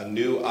a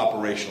new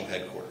operational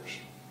headquarters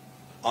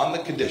on the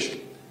condition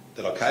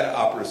that Al-Qaeda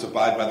operatives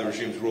abide by the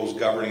regime's rules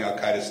governing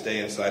Al-Qaeda's stay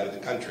inside of the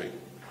country,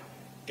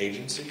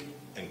 agency,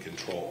 and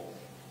control.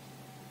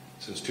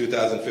 Since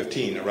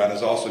 2015, Iran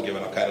has also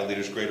given Al-Qaeda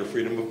leaders greater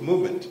freedom of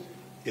movement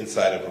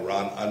inside of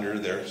Iran under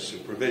their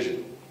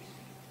supervision.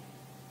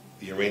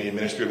 The Iranian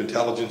Ministry of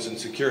Intelligence and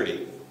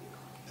Security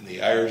and the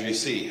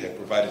IRGC have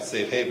provided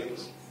safe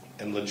havens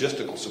and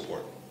logistical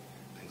support,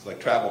 things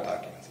like travel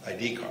documents,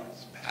 ID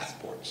cards,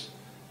 passports,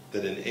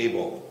 that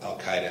enable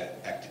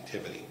Al-Qaeda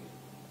activity.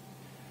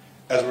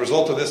 As a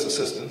result of this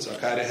assistance,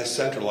 Al-Qaeda has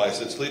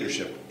centralized its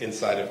leadership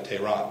inside of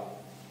Tehran.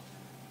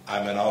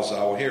 Ayman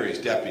al-Zawahiri's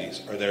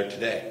deputies are there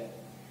today,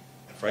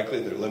 and frankly,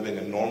 they're living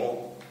a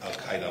normal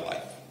Al-Qaeda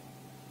life.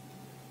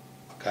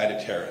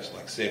 Al-Qaeda terrorists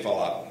like Saif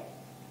al-Adil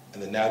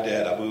and the now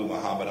dead Abu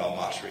Muhammad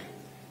al-Masri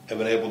have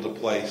been able to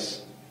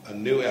place a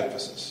new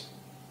emphasis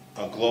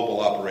on global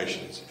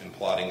operations and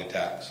plotting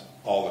attacks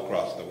all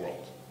across the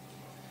world.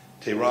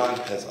 Tehran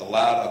has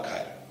allowed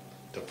Al-Qaeda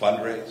to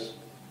fundraise,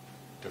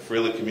 to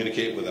freely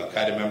communicate with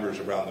Al-Qaeda members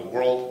around the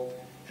world,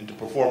 and to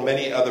perform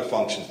many other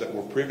functions that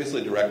were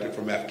previously directed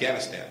from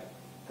Afghanistan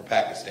or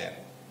Pakistan.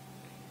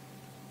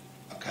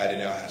 Al-Qaeda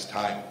now has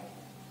time.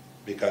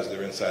 Because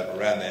they're inside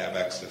Iran, they have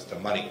access to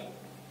money.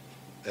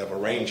 They have a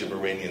range of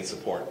Iranian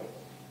support.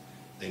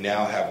 They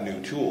now have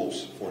new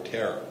tools for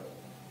terror.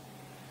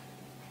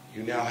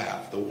 You now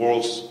have the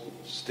world's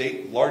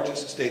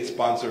largest state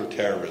sponsor of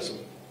terrorism,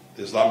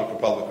 the Islamic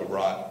Republic of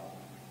Iran,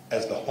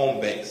 as the home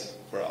base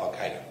for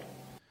Al-Qaeda.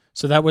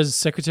 So that was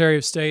Secretary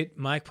of State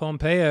Mike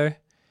Pompeo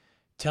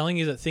telling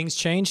you that things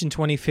changed in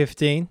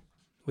 2015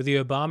 with the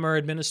Obama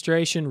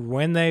administration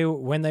when they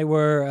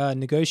were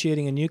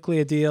negotiating a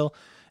nuclear deal.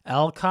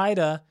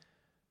 Al-Qaeda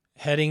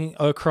heading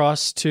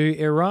across to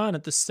Iran.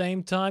 At the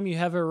same time, you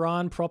have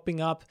Iran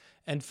propping up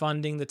and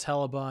funding the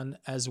Taliban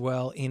as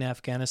well in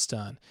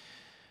Afghanistan.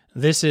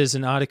 This is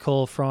an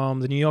article from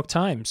the New York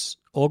Times,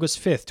 August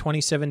 5th,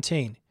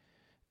 2017.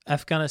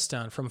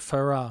 Afghanistan, from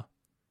Farah.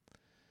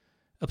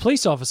 A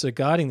police officer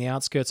guarding the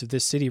outskirts of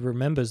this city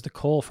remembers the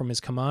call from his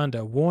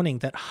commander, warning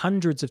that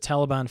hundreds of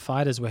Taliban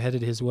fighters were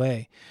headed his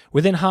way.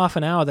 Within half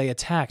an hour, they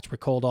attacked,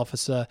 recalled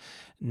Officer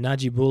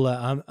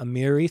Najibullah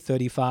Amiri,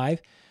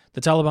 35.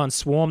 The Taliban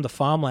swarmed the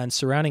farmland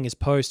surrounding his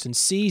post and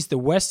seized the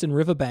western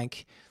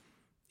riverbank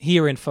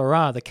here in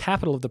Farah, the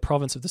capital of the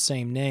province of the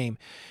same name.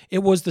 It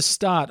was the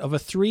start of a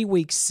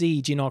 3-week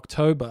siege in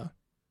October,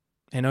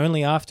 and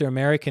only after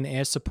American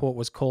air support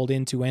was called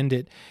in to end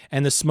it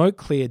and the smoke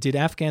cleared did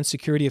Afghan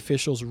security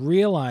officials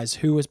realize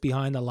who was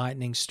behind the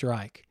lightning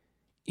strike.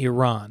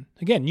 Iran.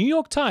 Again, New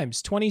York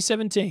Times,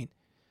 2017.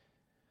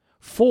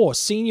 4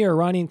 senior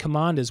Iranian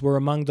commanders were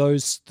among the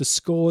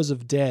scores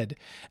of dead.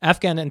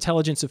 Afghan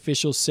intelligence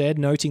officials said,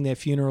 noting their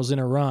funerals in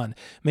Iran.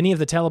 Many of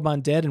the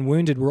Taliban dead and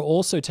wounded were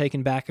also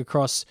taken back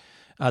across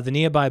the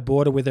nearby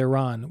border with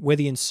Iran, where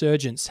the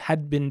insurgents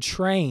had been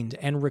trained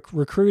and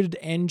recruited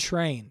and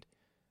trained.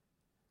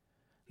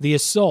 The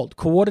assault,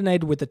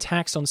 coordinated with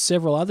attacks on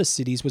several other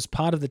cities, was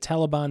part of the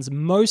Taliban's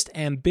most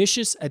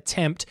ambitious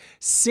attempt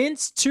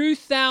since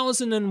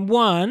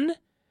 2001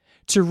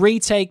 to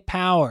retake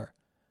power.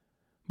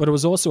 But it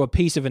was also a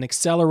piece of an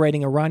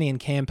accelerating Iranian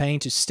campaign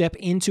to step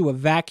into a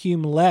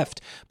vacuum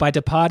left by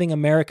departing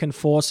American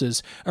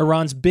forces,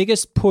 Iran's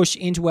biggest push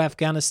into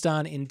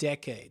Afghanistan in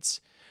decades.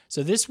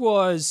 So this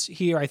was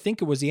here, I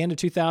think it was the end of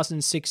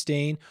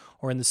 2016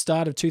 or in the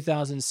start of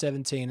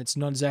 2017. It's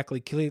not exactly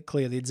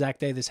clear the exact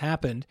day this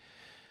happened.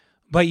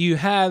 But you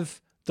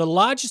have the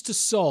largest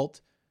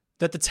assault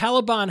that the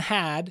Taliban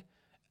had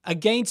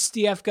against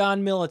the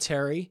Afghan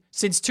military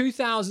since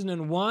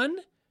 2001,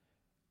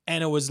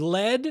 and it was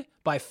led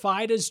by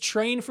fighters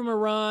trained from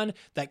Iran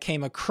that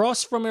came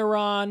across from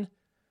Iran.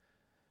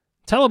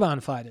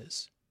 Taliban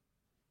fighters.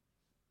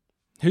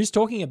 Who's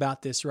talking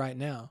about this right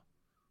now?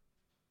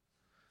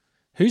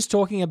 Who's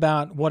talking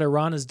about what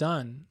Iran has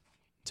done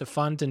to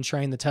fund and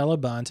train the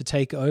Taliban to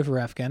take over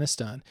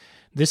Afghanistan?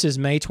 This is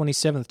May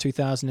 27th,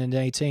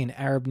 2018,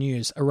 Arab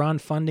News. Iran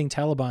funding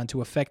Taliban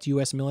to affect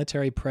U.S.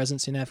 military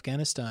presence in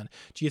Afghanistan.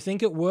 Do you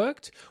think it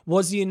worked?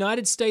 Was the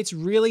United States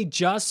really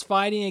just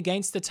fighting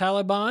against the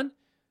Taliban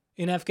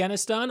in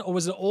Afghanistan, or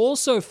was it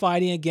also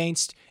fighting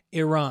against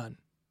Iran?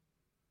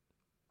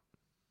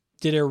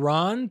 Did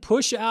Iran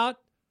push out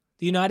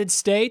the United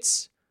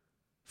States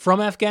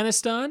from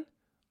Afghanistan,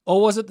 or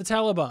was it the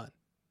Taliban?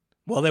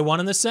 Well, they're one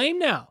and the same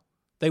now.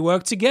 They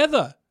work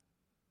together.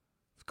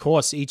 Of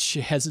course, each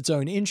has its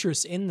own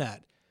interests in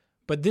that.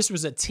 But this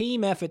was a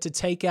team effort to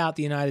take out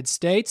the United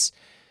States,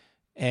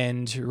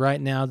 and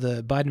right now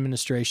the Biden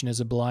administration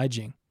is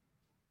obliging.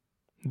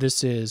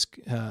 This is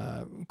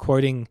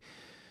quoting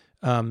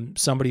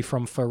somebody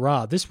from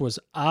Farah. This was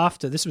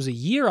a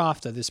year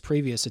after this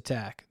previous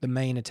attack, the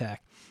main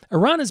attack.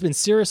 Iran has been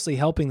seriously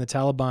helping the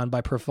Taliban by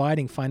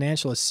providing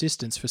financial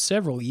assistance for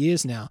several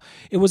years now.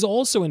 It was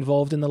also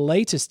involved in the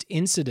latest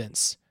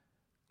incidents.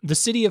 The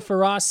city of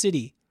Farah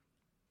City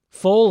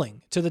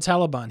falling to the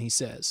Taliban, he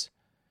says.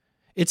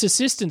 Its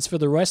assistance for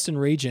the western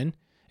region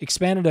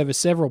expanded over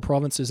several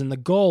provinces, and the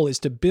goal is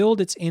to build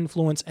its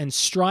influence and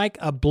strike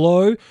a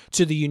blow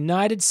to the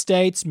United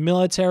States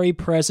military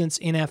presence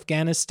in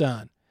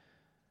Afghanistan.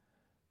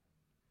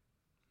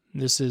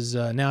 This is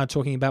now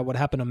talking about what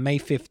happened on May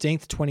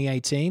 15th,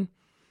 2018.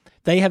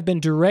 They have been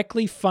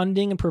directly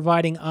funding and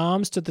providing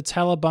arms to the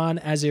Taliban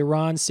as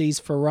Iran sees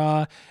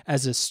Farah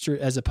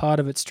as a part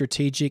of its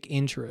strategic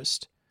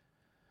interest.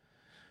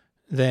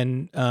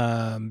 Then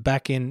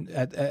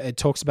it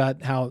talks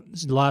about how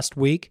last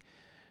week,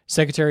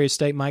 Secretary of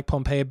State Mike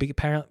Pompeo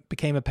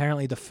became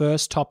apparently the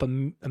first top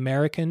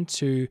American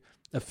to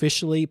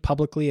officially,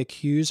 publicly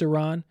accuse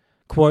Iran.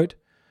 Quote,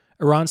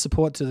 Iran's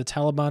support to the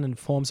Taliban in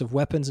forms of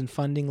weapons and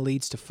funding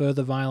leads to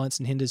further violence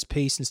and hinders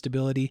peace and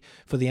stability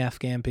for the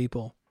Afghan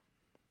people.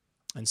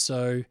 And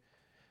so,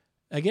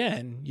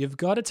 again, you've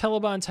got a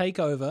Taliban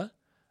takeover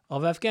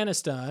of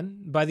Afghanistan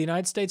by the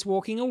United States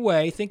walking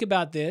away. Think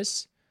about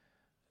this.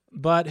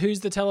 But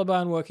who's the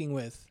Taliban working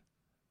with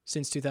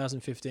since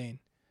 2015?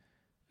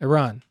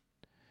 Iran.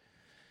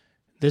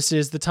 This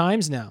is the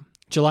Times now.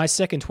 July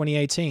 2nd,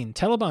 2018.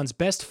 Taliban's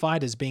best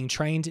fighters being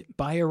trained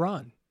by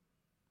Iran.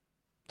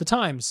 The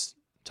Times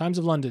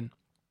of London.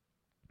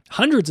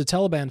 Hundreds of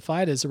Taliban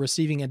fighters are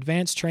receiving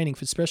advanced training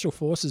for special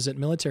forces at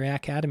military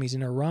academies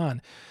in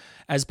Iran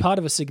as part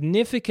of a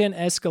significant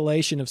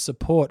escalation of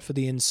support for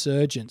the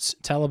insurgents,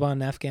 Taliban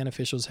and Afghan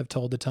officials have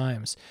told the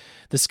Times.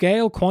 The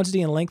scale,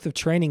 quantity, and length of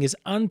training is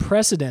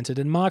unprecedented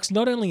and marks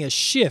not only a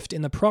shift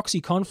in the proxy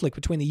conflict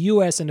between the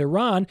US and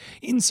Iran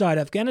inside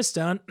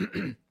Afghanistan,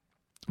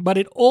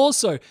 but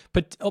also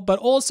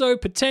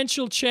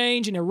potential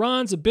change in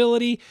Iran's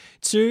ability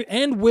to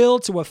and will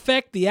to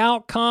affect the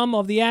outcome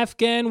of the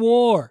Afghan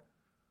war.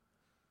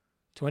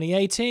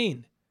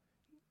 2018.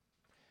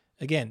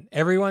 Again,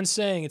 everyone's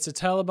saying it's the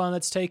Taliban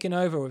that's taken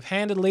over. We've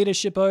handed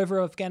leadership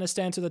over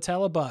Afghanistan to the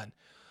Taliban.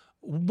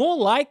 More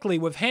likely,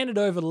 we've handed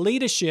over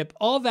leadership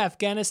of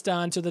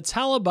Afghanistan to the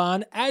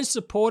Taliban as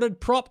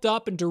supported, propped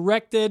up, and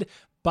directed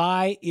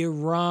by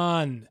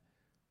Iran.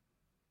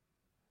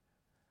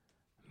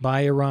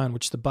 By Iran,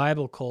 which the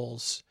Bible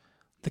calls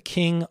the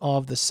King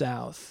of the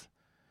South.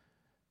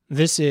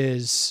 This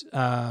is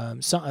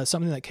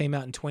something that came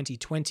out in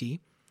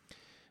 2020,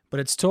 but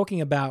it's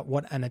talking about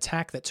what an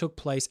attack that took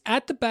place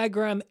at the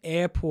Bagram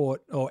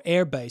Airport or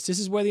Air Base. This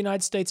is where the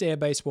United States Air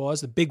Base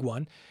was, the big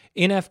one,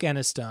 in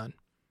Afghanistan.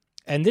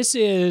 And this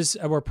is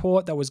a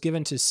report that was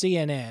given to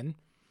CNN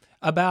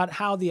about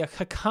how the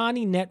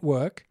Haqqani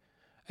Network,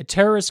 a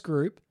terrorist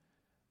group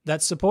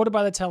that's supported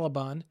by the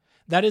Taliban,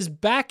 that is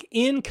back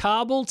in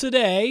Kabul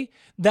today,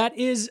 that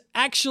is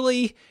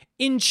actually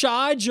in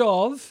charge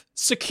of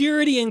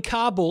security in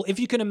Kabul, if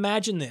you can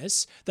imagine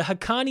this, the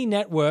Haqqani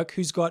Network,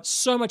 who's got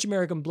so much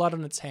American blood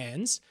on its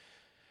hands,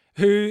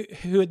 who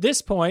at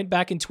this point,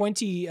 back in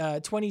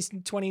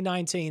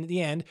 2019, at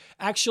the end,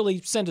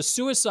 actually sent a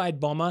suicide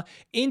bomber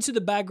into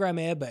the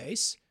Bagram Air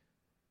Base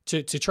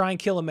to try and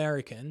kill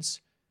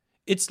Americans.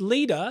 Its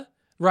leader,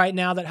 right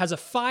now, that has a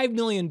 $5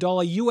 million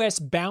U.S.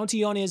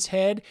 bounty on his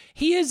head,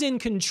 he is in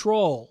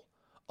control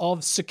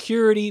of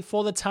security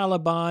for the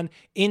Taliban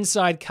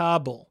inside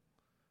Kabul,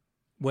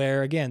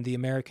 where, again, the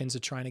Americans are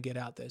trying to get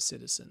out their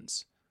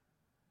citizens.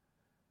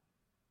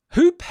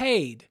 Who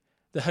paid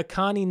the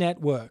Haqqani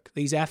Network,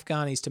 these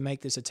Afghanis, to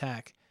make this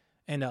attack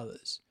and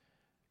others?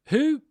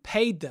 Who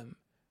paid them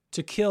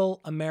to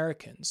kill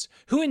Americans?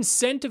 Who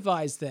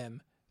incentivized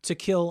them to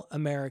kill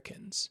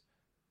Americans?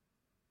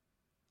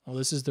 Well,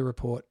 this is the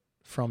report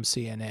from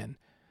CNN.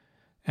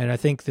 And I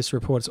think this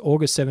report is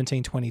August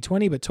 17,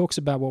 2020, but talks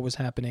about what was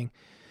happening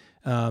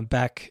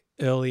back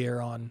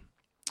earlier on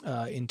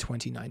in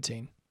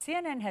 2019.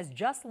 CNN has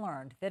just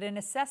learned that an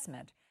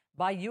assessment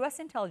by U.S.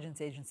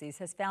 intelligence agencies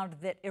has found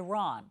that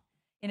Iran,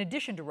 in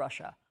addition to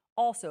Russia,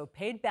 also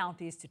paid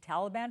bounties to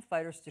Taliban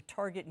fighters to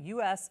target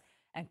U.S.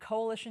 and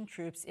coalition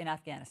troops in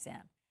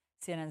Afghanistan.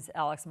 CNN's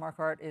Alex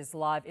Marquardt is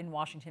live in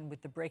Washington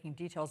with the breaking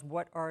details.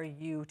 What are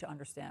you to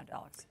understand,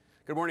 Alex?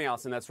 Good morning,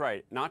 Allison. That's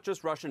right. Not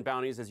just Russian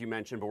bounties, as you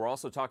mentioned, but we're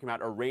also talking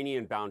about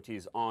Iranian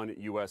bounties on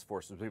U.S.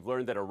 forces. We've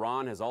learned that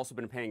Iran has also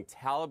been paying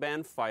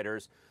Taliban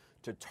fighters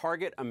to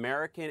target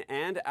American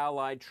and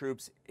allied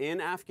troops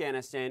in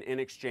Afghanistan in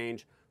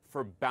exchange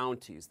for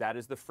bounties. That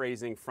is the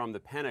phrasing from the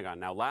Pentagon.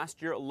 Now,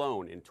 last year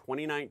alone, in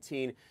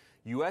 2019,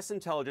 U.S.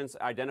 intelligence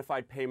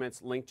identified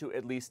payments linked to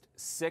at least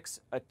 6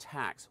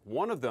 attacks.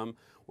 One of them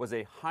was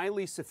a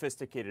highly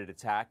sophisticated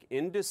attack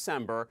in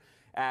December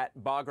at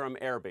Bagram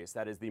Air Base.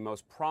 That is the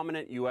most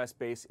prominent U.S.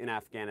 base in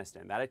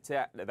Afghanistan.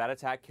 That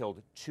attack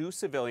killed 2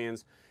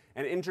 civilians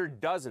and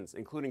injured dozens,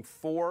 including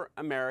 4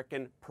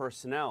 American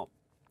personnel.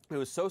 It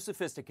was so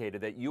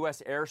sophisticated that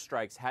U.S.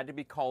 airstrikes had to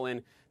be called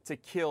in to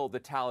kill the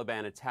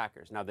Taliban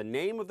attackers. Now, the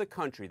name of the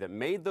country that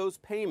made those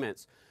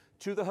payments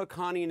to the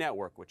Haqqani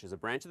network, which is a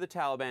branch of the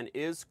Taliban,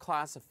 is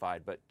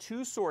classified. But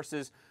 2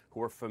 sources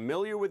who are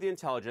familiar with the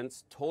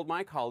intelligence told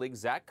my colleague,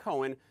 Zach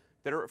Cohen,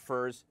 that it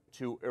refers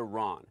to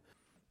Iran.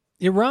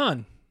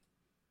 Iran,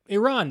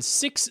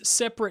 6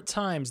 separate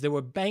times there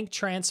were bank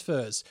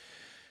transfers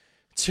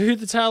to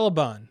the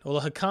Taliban, or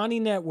the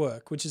Haqqani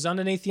network, which is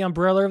underneath the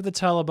umbrella of the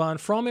Taliban,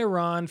 from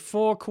Iran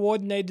for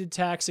coordinated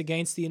attacks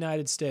against the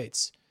United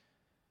States.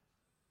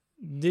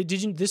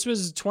 This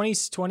was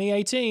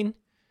 2018,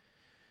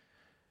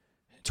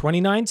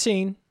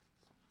 2019,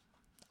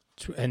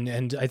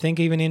 and I think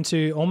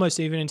almost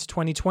even into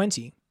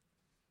 2020.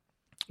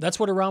 That's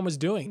what Iran was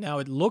doing. Now,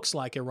 it looks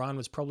like Iran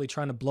was probably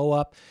trying to blow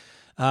up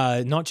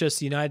not just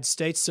the United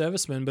States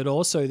servicemen, but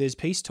also there's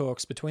peace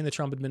talks between the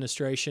Trump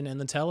administration and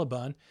the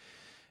Taliban.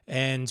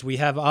 And we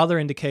have other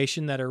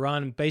indication that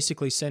Iran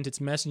basically sent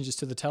its messengers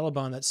to the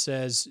Taliban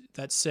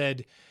that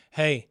said,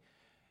 hey,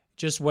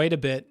 just wait a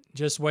bit,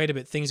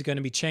 things are going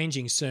to be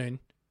changing soon.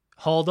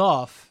 Hold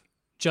off.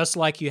 Just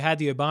like you had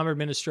the Obama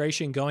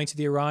administration going to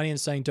the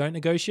Iranians saying, don't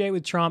negotiate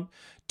with Trump,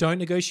 don't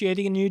negotiate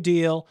a new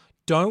deal,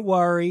 don't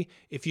worry,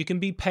 if you can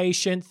be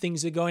patient,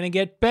 things are going to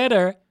get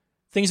better.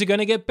 Things are going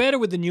to get better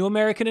with the new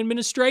American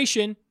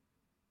administration.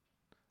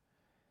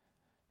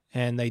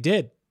 And they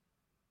did.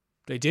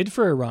 They did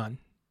for Iran.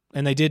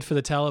 And they did for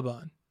the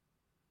Taliban.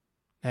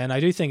 And I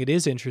do think it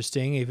is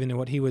interesting, even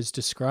what he was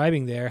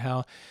describing there,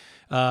 how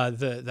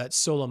that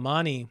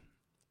Soleimani,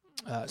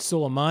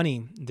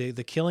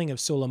 the killing of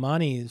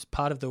Soleimani is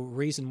part of the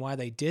reason why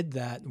they did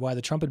that, why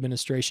the Trump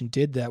administration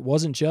did that,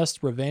 wasn't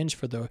just revenge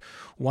for the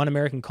one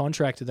American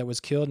contractor that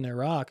was killed in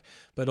Iraq,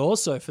 but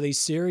also for these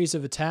series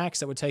of attacks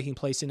that were taking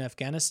place in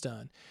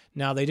Afghanistan.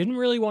 Now, they didn't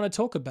really want to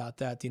talk about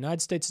that. The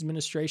United States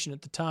administration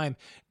at the time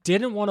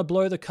didn't want to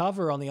blow the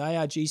cover on the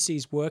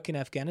IRGC's work in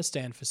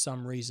Afghanistan for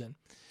some reason.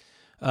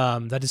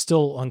 That is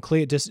still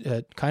unclear,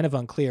 kind of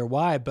unclear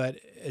why, but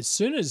as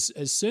soon as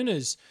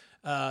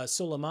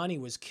Soleimani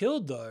was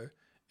killed, though,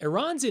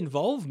 Iran's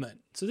involvement,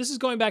 so this is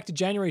going back to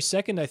January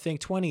 2nd, I think,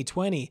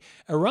 2020,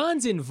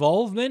 Iran's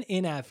involvement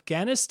in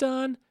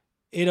Afghanistan,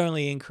 it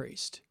only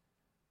increased.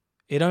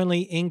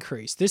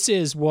 This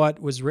is what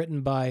was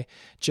written by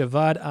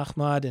Javad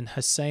Ahmad and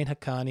Hussein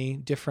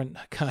Haqqani, different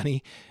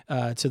Haqqani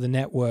to the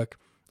network,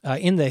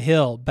 in The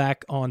Hill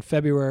back on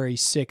February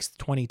 6th,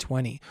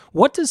 2020.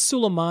 What does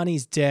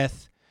Soleimani's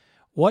death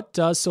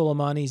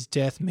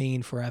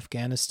mean for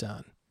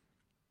Afghanistan?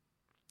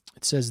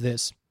 It says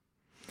this: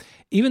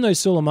 even though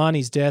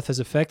Soleimani's death has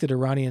affected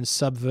Iranian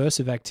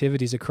subversive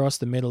activities across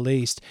the Middle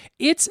East,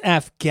 its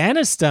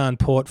Afghanistan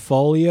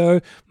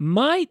portfolio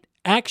might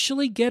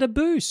actually get a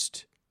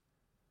boost.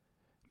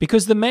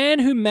 Because the man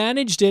who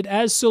managed it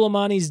as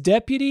Soleimani's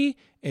deputy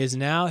is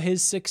now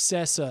his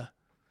successor,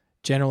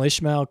 General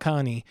Ismail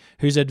Khani,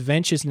 whose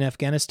adventures in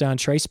Afghanistan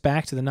trace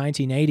back to the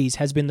 1980s,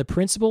 has been the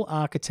principal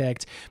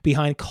architect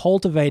behind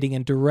cultivating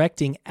and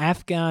directing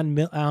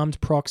Afghan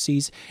armed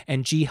proxies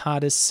and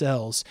jihadist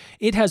cells.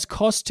 It has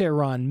cost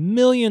Tehran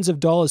millions of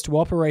dollars to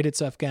operate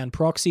its Afghan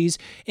proxies,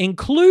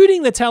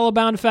 including the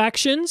Taliban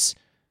factions.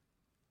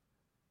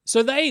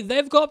 So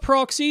they've got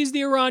proxies,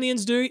 the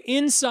Iranians do,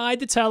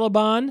 inside the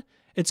Taliban.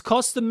 It's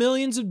cost them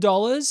millions of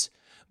dollars,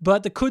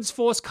 but the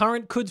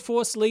current Quds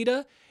Force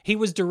leader, he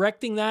was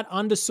directing that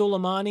under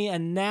Soleimani,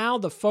 and now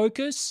the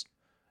focus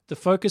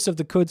of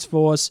the Quds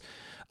Force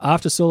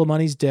after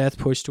Soleimani's death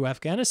pushed to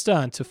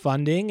Afghanistan, to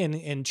funding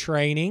and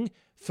training,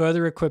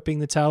 further equipping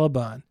the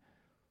Taliban.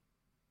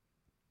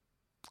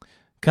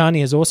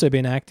 Khani has also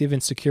been active in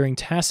securing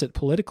tacit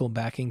political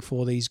backing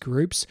for these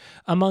groups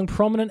among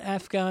prominent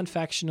Afghan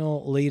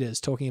factional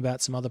leaders, talking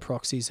about some other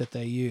proxies that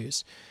they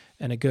use.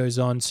 And it goes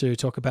on to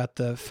talk about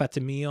the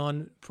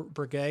Fatimian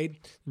Brigade.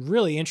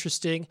 Really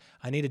interesting.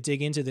 I need to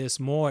dig into this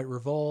more. It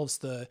revolves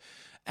the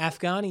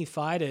Afghani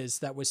fighters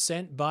that were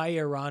sent by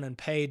Iran and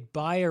paid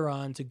by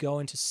Iran to go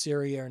into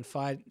Syria and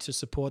fight to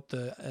support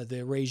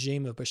the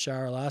regime of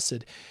Bashar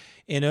al-Assad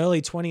in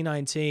late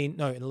 2019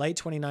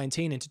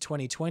 into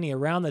 2020,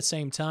 around the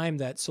same time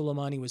that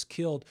Soleimani was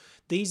killed.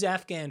 These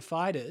Afghan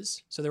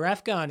fighters, so they're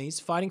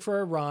Afghanis fighting for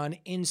Iran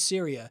in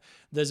Syria.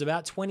 There's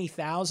about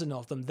 20,000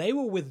 of them. They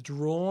were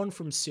withdrawn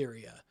from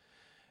Syria.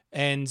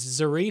 And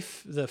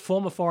Zarif, the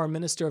former foreign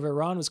minister of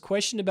Iran, was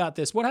questioned about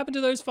this. What happened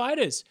to those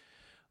fighters?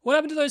 What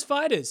happened to those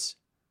fighters?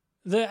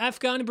 The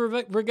Afghan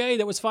brigade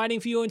that was fighting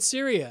for you in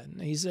Syria.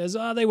 And he says,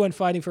 they weren't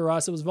fighting for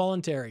us. It was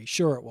voluntary.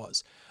 Sure it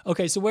was.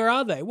 Okay, so where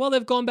are they? Well,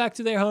 they've gone back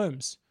to their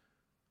homes.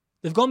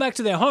 They've gone back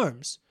to their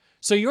homes.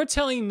 So you're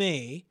telling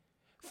me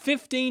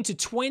 15 to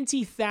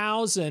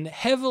 20,000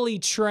 heavily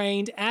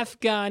trained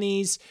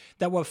Afghanis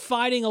that were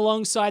fighting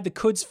alongside the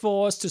Quds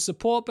Force to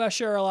support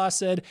Bashar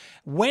al-Assad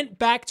went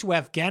back to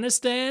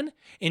Afghanistan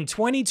in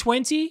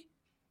 2020?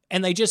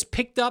 And they just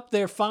picked up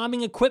their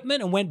farming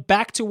equipment and went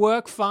back to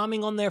work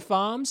farming on their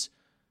farms?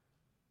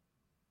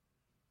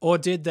 Or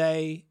did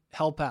they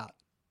help out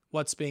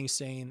what's being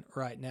seen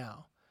right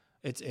now?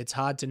 It's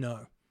hard to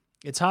know.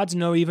 It's hard to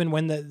know even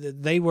when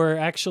they were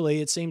actually,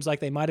 it seems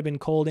like they might have been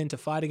called in to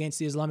fight against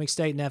the Islamic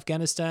State in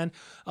Afghanistan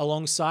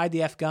alongside the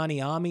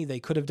Afghani army. They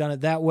could have done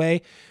it that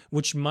way,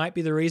 which might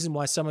be the reason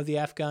why some of the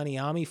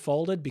Afghani army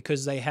folded,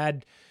 because they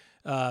had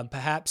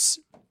perhaps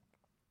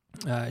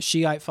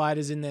Shiite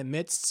fighters in their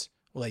midst.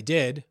 Well, they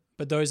did,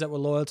 but those that were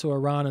loyal to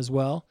Iran as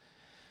well.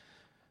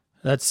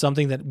 That's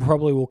something that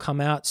probably will come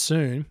out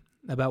soon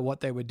about what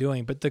they were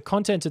doing. But the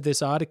content of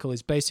this article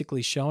is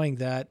basically showing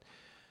that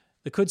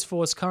the Quds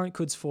Force, current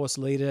Quds Force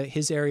leader,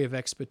 his area of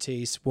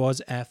expertise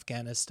was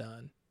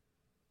Afghanistan.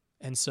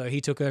 And so he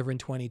took over in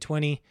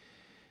 2020.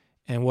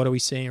 And what are we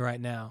seeing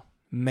right now?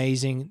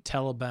 Amazing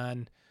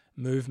Taliban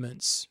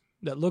movements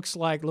that look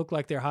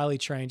like they're highly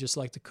trained, just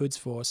like the Quds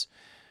Force.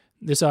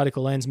 This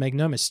article ends, make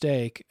no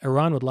mistake,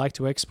 Iran would like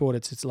to export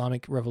its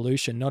Islamic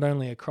revolution not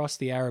only across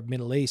the Arab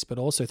Middle East, but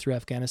also through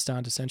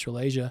Afghanistan to Central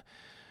Asia.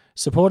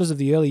 Supporters of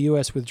the early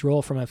U.S.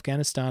 withdrawal from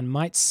Afghanistan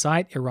might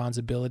cite Iran's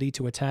ability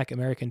to attack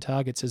American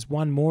targets as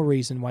one more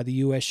reason why the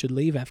U.S. should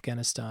leave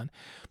Afghanistan.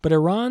 But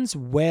Iran's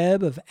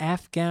web of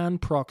Afghan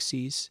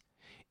proxies,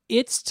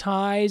 its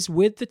ties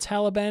with the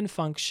Taliban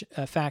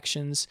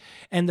factions,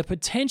 and the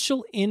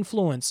potential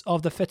influence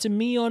of the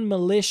Fatimiyan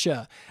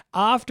militia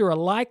after a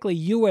likely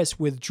U.S.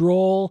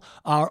 withdrawal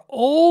are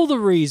all the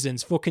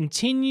reasons for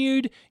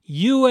continued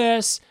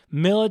U.S.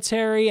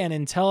 military and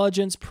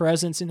intelligence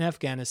presence in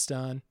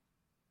Afghanistan.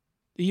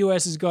 The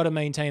U.S. has got to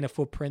maintain a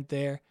footprint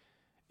there,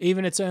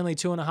 even it's only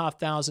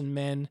 2,500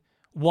 men.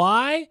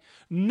 Why?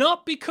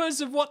 Not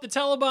because of what the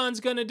Taliban's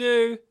going to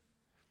do,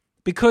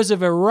 because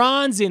of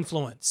Iran's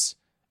influence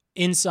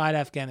inside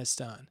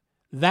Afghanistan.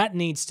 That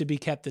needs to be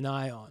kept an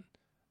eye on.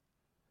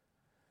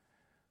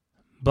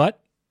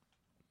 But,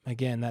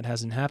 again, that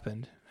hasn't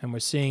happened. And we're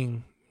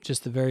seeing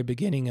just the very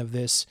beginning of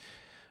this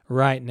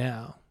right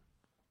now.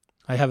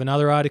 I have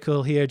another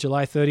article here,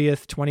 July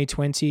 30th,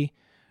 2020.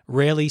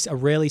 A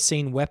rarely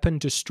seen weapon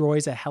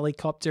destroys a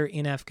helicopter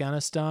in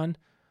Afghanistan.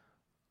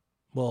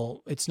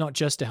 Well, it's not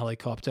just a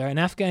helicopter. An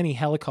Afghani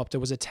helicopter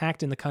was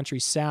attacked in the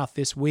country's south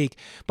this week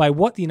by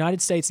what the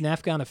United States and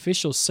Afghan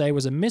officials say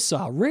was a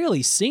missile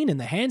rarely seen in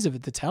the hands of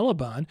the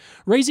Taliban,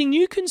 raising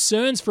new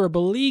concerns for a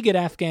beleaguered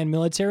Afghan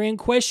military and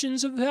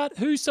questions about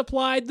who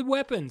supplied the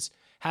weapons.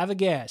 Have a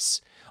guess.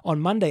 On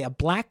Monday, a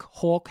Black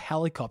Hawk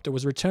helicopter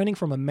was returning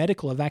from a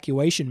medical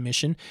evacuation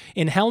mission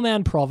in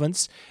Helmand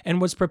province and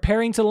was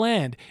preparing to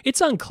land. It's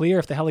unclear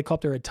if the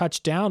helicopter had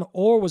touched down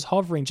or was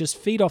hovering just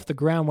feet off the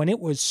ground when it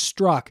was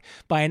struck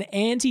by an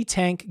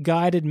anti-tank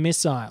guided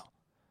missile.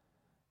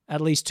 At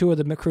least 2 of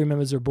the crew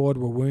members aboard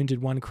were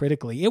wounded, 1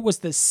 critically. It was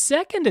the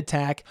second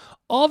attack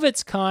of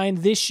its kind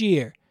this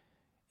year.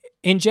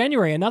 In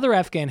January, another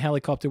Afghan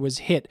helicopter was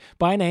hit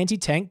by an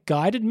anti-tank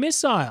guided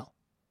missile.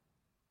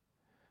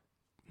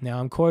 Now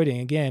I'm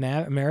quoting again,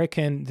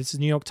 this is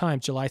New York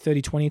Times, July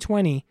 30,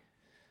 2020.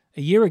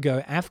 A year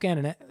ago,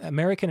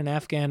 American and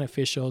Afghan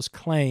officials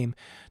claim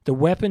the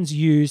weapons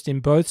used in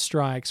both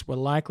strikes were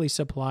likely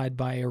supplied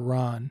by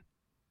Iran,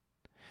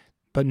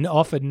 but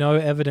offered no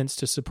evidence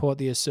to support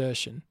the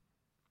assertion.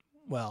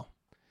 Well,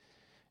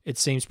 it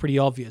seems pretty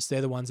obvious. They're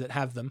the ones that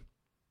have them.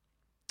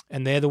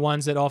 And they're the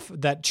ones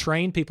that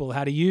train people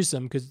how to use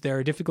them because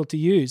they're difficult to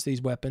use,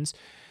 these weapons.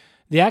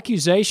 The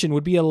accusation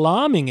would be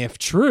alarming if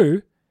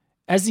true,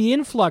 as the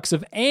influx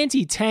of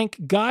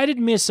anti-tank guided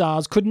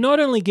missiles could not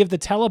only give the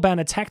Taliban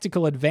a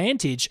tactical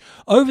advantage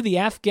over the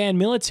Afghan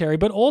military,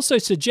 but also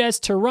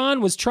suggest Tehran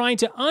was trying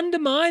to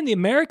undermine the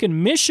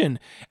American mission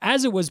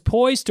as it was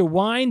poised to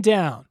wind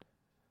down.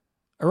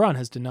 Iran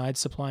has denied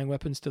supplying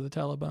weapons to the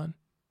Taliban.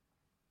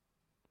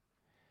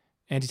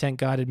 Anti-tank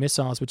guided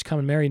missiles, which come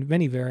in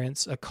many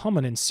variants, are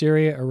common in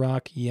Syria,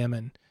 Iraq,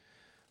 Yemen.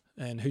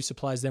 And who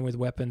supplies them with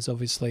weapons?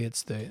 Obviously,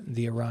 it's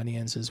the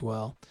Iranians as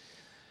well.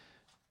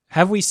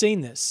 Have we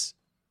seen this?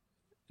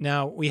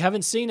 Now, we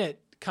haven't seen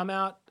it come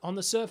out on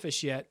the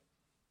surface yet,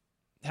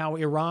 how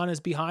Iran is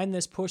behind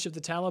this push of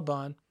the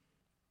Taliban.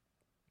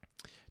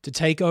 to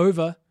take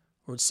over,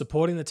 or it's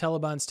supporting the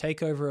Taliban's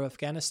takeover of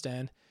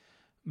Afghanistan.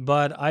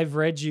 But I've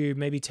read you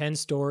maybe 10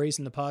 stories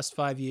in the past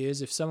 5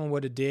 years. If someone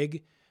were to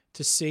dig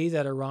to see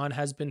that Iran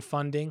has been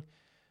funding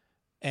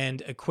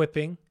and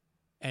equipping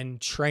and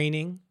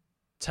training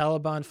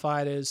Taliban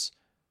fighters,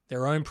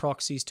 their own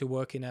proxies, to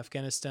work in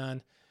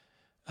Afghanistan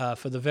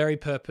for the very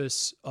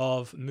purpose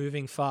of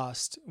moving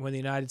fast when the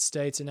United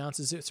States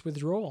announces its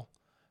withdrawal,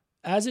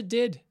 as it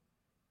did.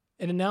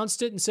 It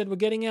announced it and said, we're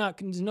getting out.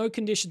 There's no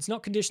conditions,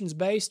 not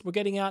conditions-based. We're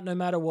getting out no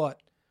matter what.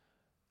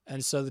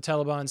 And so the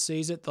Taliban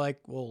sees it like,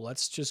 well,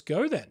 let's just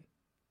go then.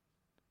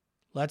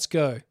 Let's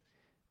go.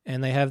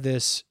 And they have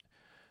this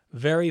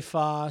very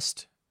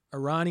fast,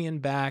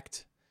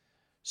 Iranian-backed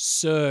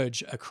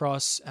surge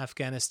across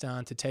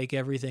Afghanistan to take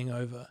everything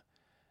over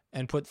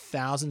and put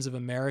thousands of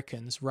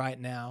Americans right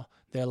now,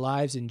 their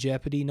lives in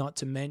jeopardy, not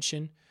to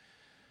mention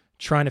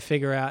trying to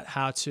figure out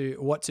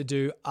what to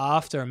do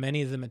after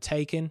many of them are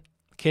taken,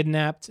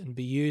 kidnapped, and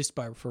be used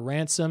for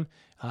ransom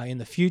in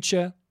the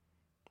future.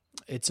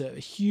 It's a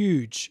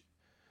huge,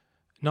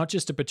 not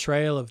just a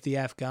betrayal of the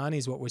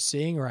Afghanis, what we're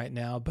seeing right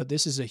now, but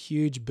this is a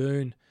huge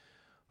boon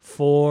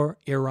for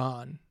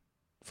Iran,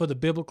 for the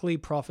biblically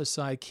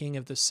prophesied King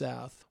of the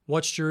South.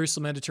 Watch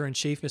Jerusalem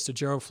editor-in-chief, Mr.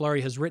 Gerald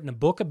Flurry, has written a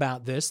book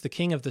about this, the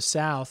King of the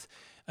South.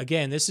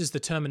 Again, this is the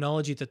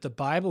terminology that the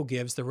Bible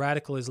gives, the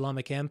radical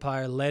Islamic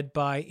empire led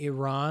by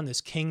Iran,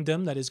 this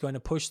kingdom that is going to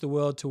push the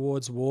world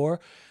towards war,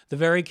 the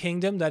very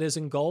kingdom that is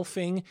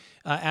engulfing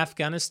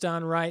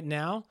Afghanistan right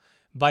now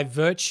by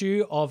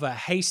virtue of a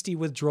hasty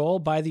withdrawal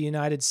by the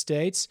United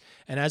States.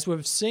 And as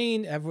we've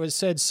seen, everyone's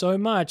said so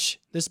much,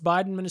 this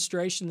Biden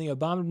administration, the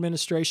Obama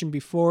administration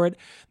before it,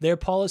 their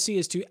policy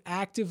is to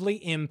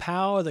actively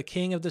empower the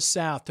King of the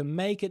South, to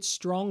make it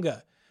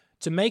stronger,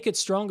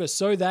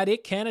 so that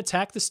it can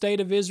attack the state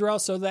of Israel,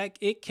 so that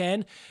it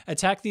can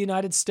attack the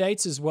United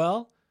States as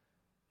well.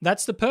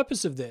 That's the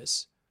purpose of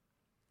this.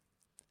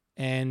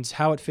 And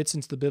how it fits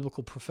into the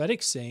biblical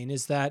prophetic scene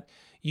is that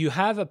you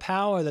have a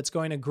power that's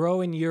going to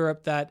grow in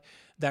Europe that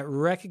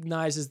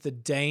recognizes the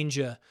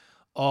danger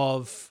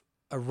of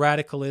a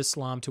radical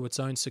Islam to its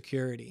own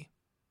security.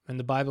 And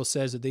the Bible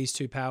says that these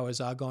two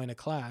powers are going to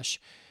clash,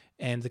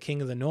 and the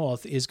King of the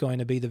North is going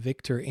to be the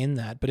victor in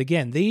that. But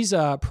again, these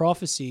are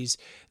prophecies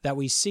that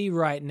we see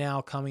right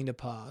now coming to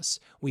pass.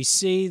 We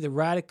see the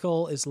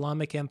radical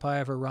Islamic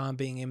Empire of Iran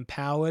being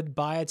empowered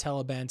by a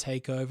Taliban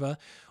takeover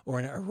or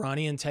an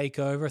Iranian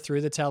takeover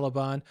through the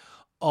Taliban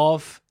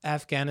of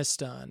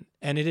Afghanistan.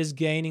 And it is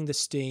gaining the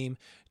steam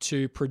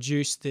to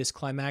produce this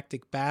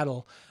climactic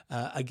battle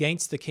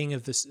against the King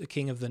of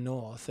the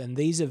North. And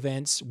these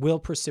events will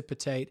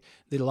precipitate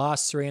the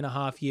last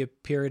 3.5 year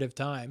period of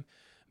time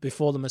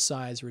before the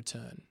Messiah's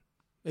return.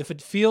 If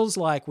it feels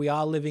like we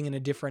are living in a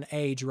different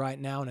age right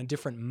now, in a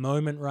different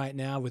moment right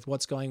now with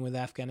what's going with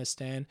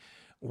Afghanistan,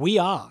 we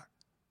are.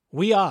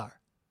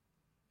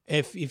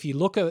 If you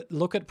look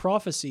at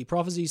prophecy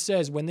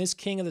says when this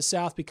King of the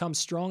South becomes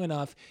strong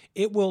enough,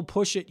 it will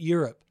push at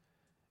Europe.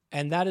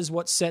 And that is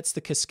what sets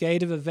the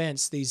cascade of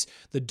events.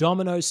 The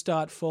dominoes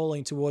start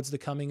falling towards the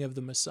coming of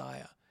the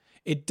Messiah.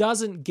 It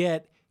doesn't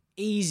get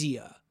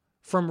easier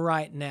from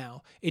right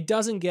now. It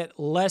doesn't get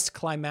less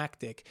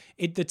climactic.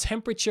 The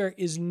temperature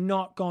is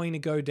not going to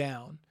go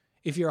down.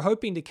 If you're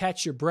hoping to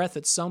catch your breath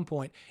at some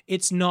point,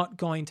 it's not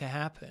going to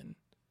happen.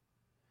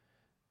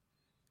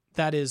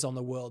 That is on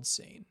the world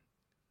scene.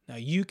 Now,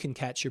 you can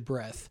catch your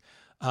breath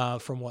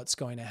from what's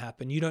going to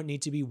happen. You don't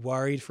need to be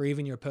worried for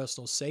even your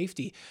personal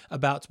safety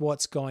about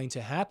what's going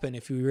to happen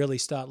if you really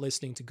start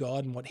listening to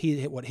God and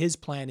what his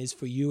plan is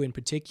for you in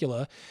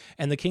particular.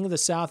 And the King of the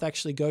South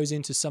actually goes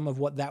into some of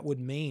what that would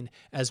mean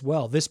as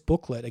well. This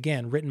booklet,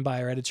 again, written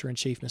by our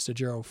editor-in-chief, Mr.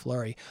 Gerald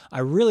Flurry. I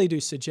really do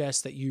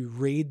suggest that you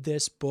read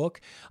this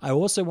book. I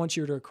also want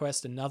you to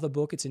request another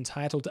book. It's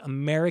entitled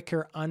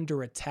America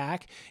Under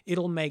Attack.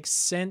 It'll make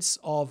sense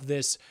of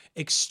this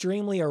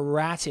extremely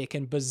erratic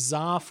and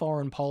bizarre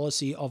foreign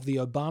policy of the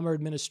Obama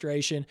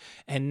administration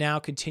and now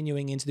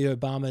continuing into the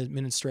Obama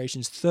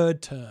administration's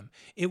third term.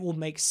 It will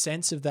make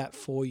sense of that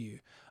for you.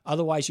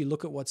 Otherwise, you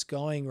look at what's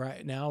going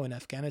right now in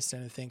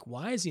Afghanistan and think,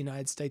 why is the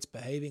United States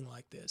behaving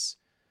like this?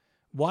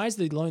 Why is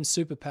the lone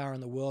superpower in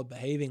the world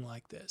behaving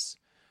like this?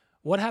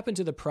 What happened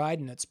to the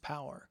pride in its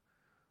power?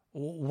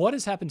 What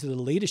has happened to the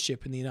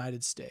leadership in the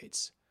United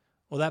States?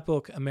 Well, that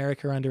book,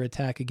 America Under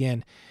Attack,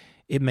 again,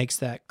 it makes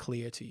that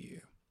clear to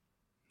you.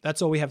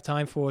 That's all we have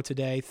time for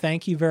today.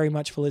 Thank you very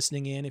much for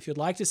listening in. If you'd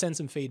like to send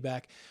some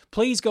feedback,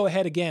 please go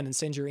ahead again and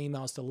send your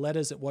emails to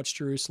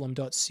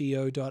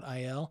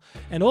letters@watchjerusalem.co.il.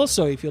 And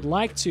also, if you'd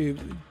like to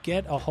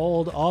get a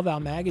hold of our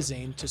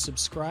magazine, to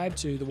subscribe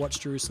to the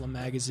Watch Jerusalem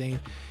magazine,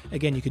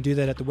 again, you can do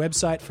that at the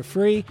website for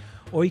free,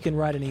 or you can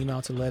write an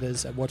email to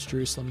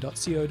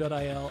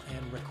letters@watchjerusalem.co.il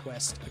and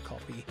request a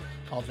copy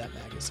of that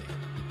magazine.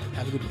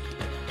 Have a good week.